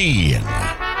JD.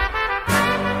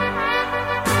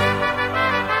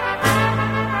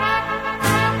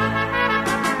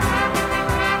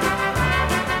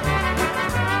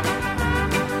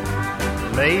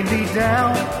 Lay me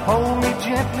down, hold me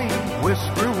gently,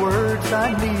 whisper words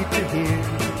I need to hear.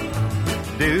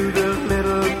 Do the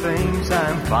little things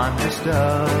I'm fondest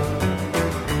of.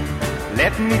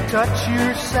 Let me touch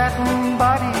your satin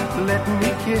body, let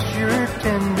me kiss your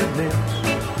tender lips,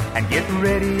 and get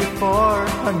ready for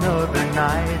another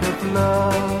night of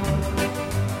love.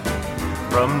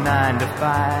 From 9 to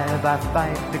 5 I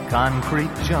fight the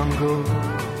concrete jungle.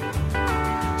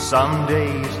 Some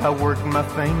days I work my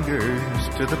fingers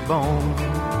to the bone.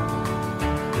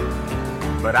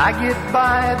 but I get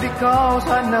by because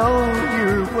I know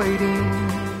you're waiting.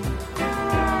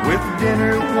 With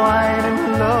dinner, wine,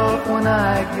 and love when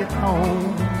I get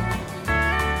home.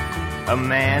 A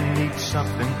man needs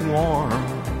something warm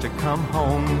to come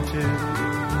home to.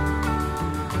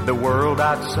 The world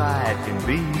outside can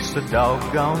be so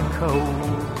doggone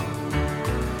cold.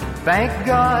 Thank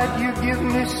God you give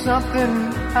me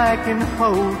something I can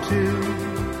hold to.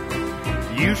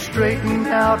 You straighten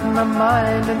out my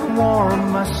mind and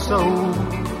warm my soul.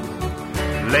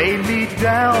 Lay me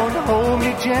down, hold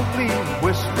me gently,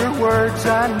 whisper words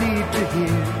I need to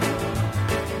hear.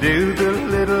 Do the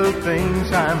little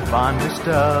things I'm fondest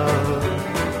of.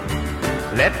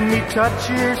 Let me touch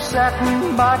your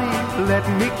satin body, let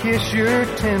me kiss your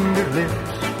tender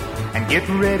lips, and get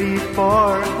ready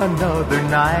for another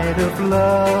night of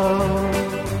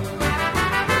love.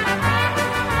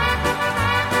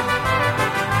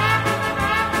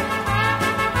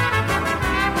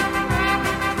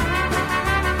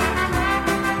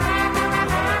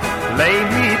 Lay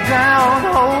me down,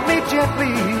 hold me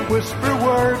gently, whisper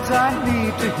words I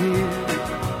need to hear.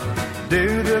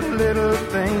 Do the little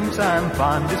things I'm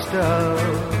fondest of.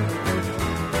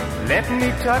 Let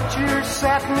me touch your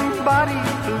satin body,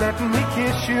 let me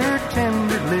kiss your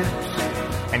tender lips,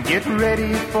 and get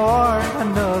ready for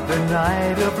another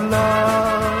night of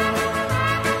love.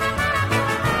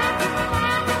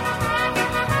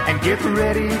 And get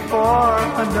ready for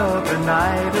another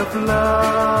night of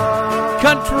love.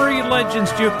 Country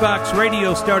Legends Jukebox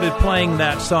Radio started playing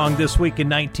that song this week in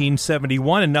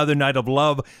 1971, Another Night of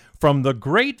Love from the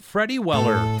great Freddie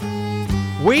Weller.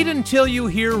 Wait until you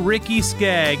hear Ricky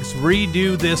Skaggs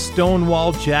redo this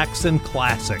Stonewall Jackson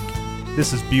classic.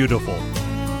 This is beautiful.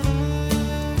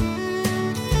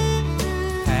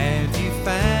 Have you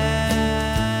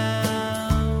found,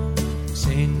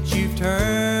 since you've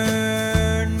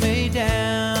turned me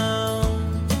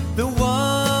down, the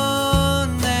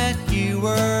one that you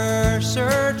were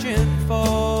searching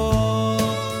for?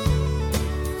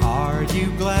 Are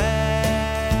you glad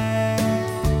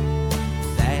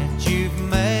that you've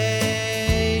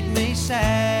made me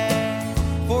sad?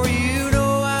 For you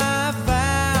know I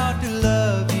vowed to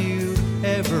love you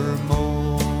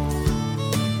evermore.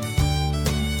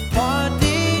 What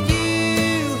did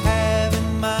you have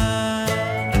in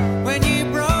mind when you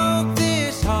broke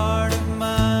this heart of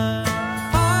mine?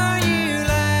 Are you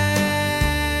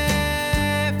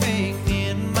laughing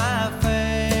in my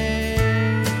face?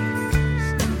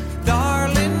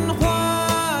 Darling,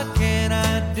 what can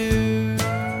I do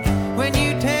when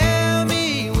you tell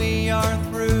me we are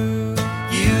through?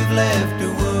 You've left a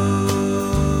wound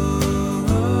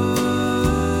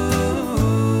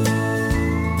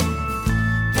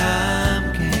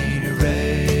time can't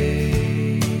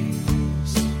erase.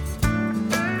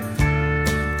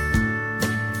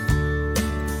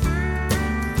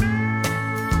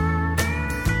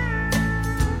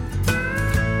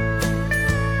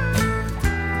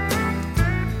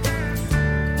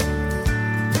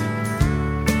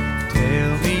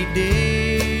 Tell me,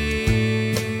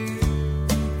 dear,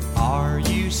 are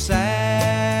you satisfied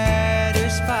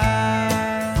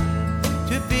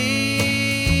to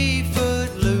be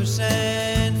footloose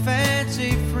and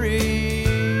fancy free?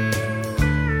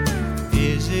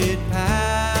 Is it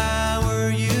power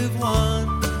you've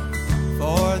won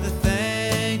for the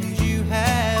things you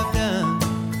have done?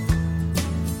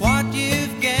 What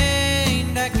you've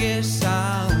gained, I guess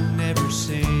I'll never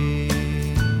see.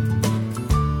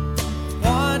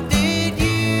 What did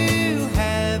you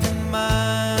have in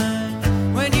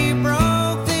mind when you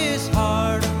broke this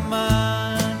heart of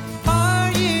mine?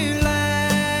 Are you laughing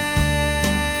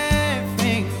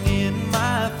in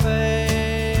my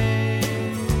face?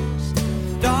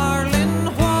 Darling,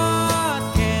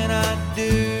 what can I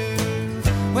do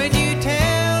when you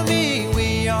tell me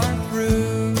we are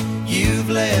through? You've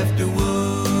left a wound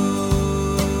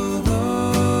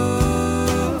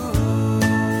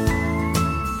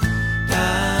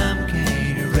time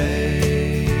can't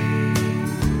erase.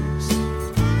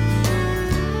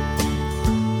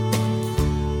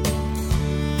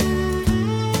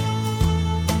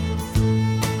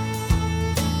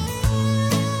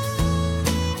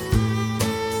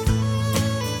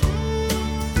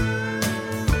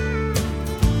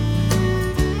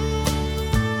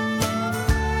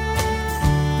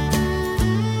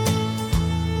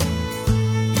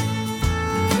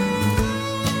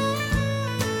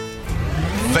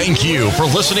 Thank you for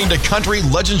listening to Country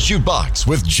Legends Jukebox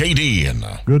with JD.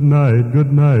 Good night,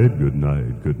 good night, good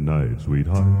night, good night,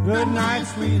 sweetheart. Good night,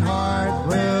 sweetheart.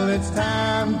 Well, it's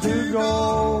time to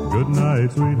go. Good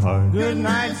night, sweetheart. Good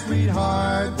night,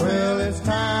 sweetheart. Well, it's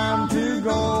time to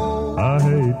go. I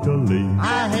hate hate to leave.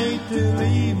 I hate to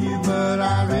leave you, but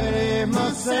I really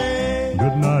must say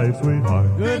Good night,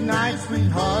 sweetheart. good night,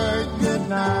 sweetheart, good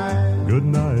night. Good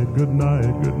night, good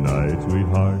night, good night,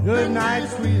 sweetheart. Good night,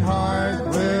 sweetheart,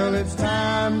 well, it's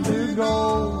time to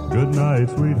go. Good night,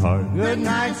 sweetheart. Good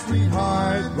night,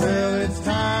 sweetheart, well, it's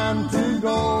time to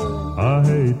go. I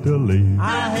hate to leave.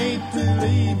 I hate to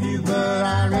leave you, but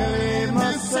I really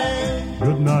must say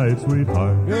Good night,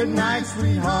 sweetheart. good night,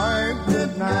 sweetheart,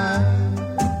 good night.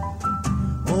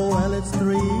 Oh, well, it's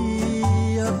 3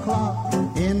 o'clock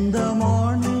in the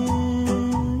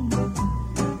morning.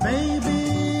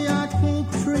 Baby, I can't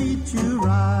treat you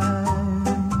right.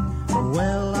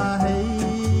 Well, I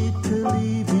hate to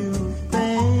leave you.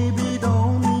 Baby,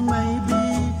 don't mean maybe,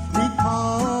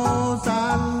 because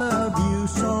I love you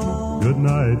so. Good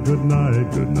night,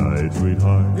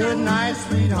 sweetheart. Good night,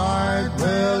 sweetheart,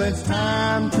 well, it's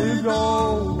time to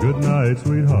go. Good night,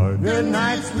 sweetheart. Good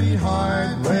night,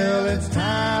 sweetheart, well, it's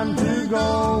time to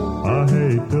go. I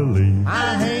hate to leave.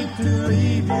 I hate to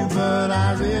leave you, but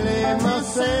I really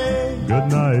must say Good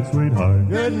night, sweetheart.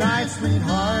 good night,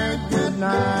 sweetheart, good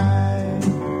night.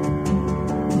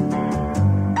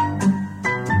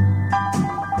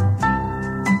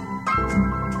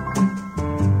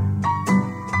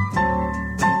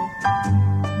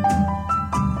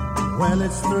 Well,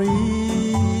 it's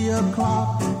 3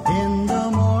 o'clock in the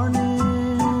morning.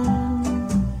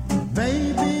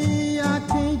 Baby, I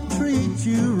can't treat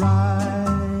you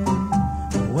right.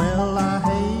 Well, I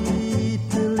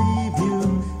hate to leave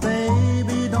you.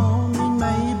 Baby, don't mean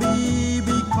maybe,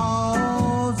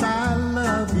 because I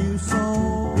love you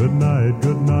so. Good night,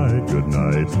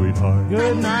 sweetheart.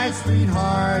 Good night,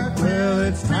 sweetheart, well,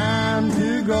 it's time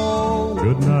to go.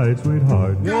 Good night,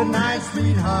 sweetheart. Good night,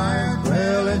 sweetheart,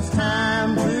 well, it's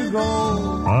time to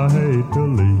go. I hate to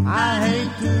leave. I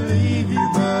hate to leave you,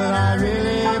 but I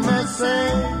really must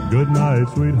say Good night,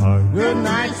 sweetheart. good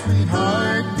night,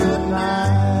 sweetheart, good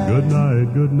night.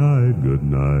 Good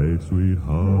night,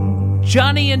 sweetheart.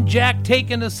 Johnny and Jack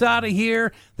taking us out of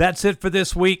here. That's it for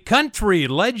this week. Country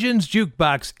Legends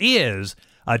Jukebox is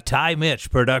a Ty Mitch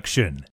production.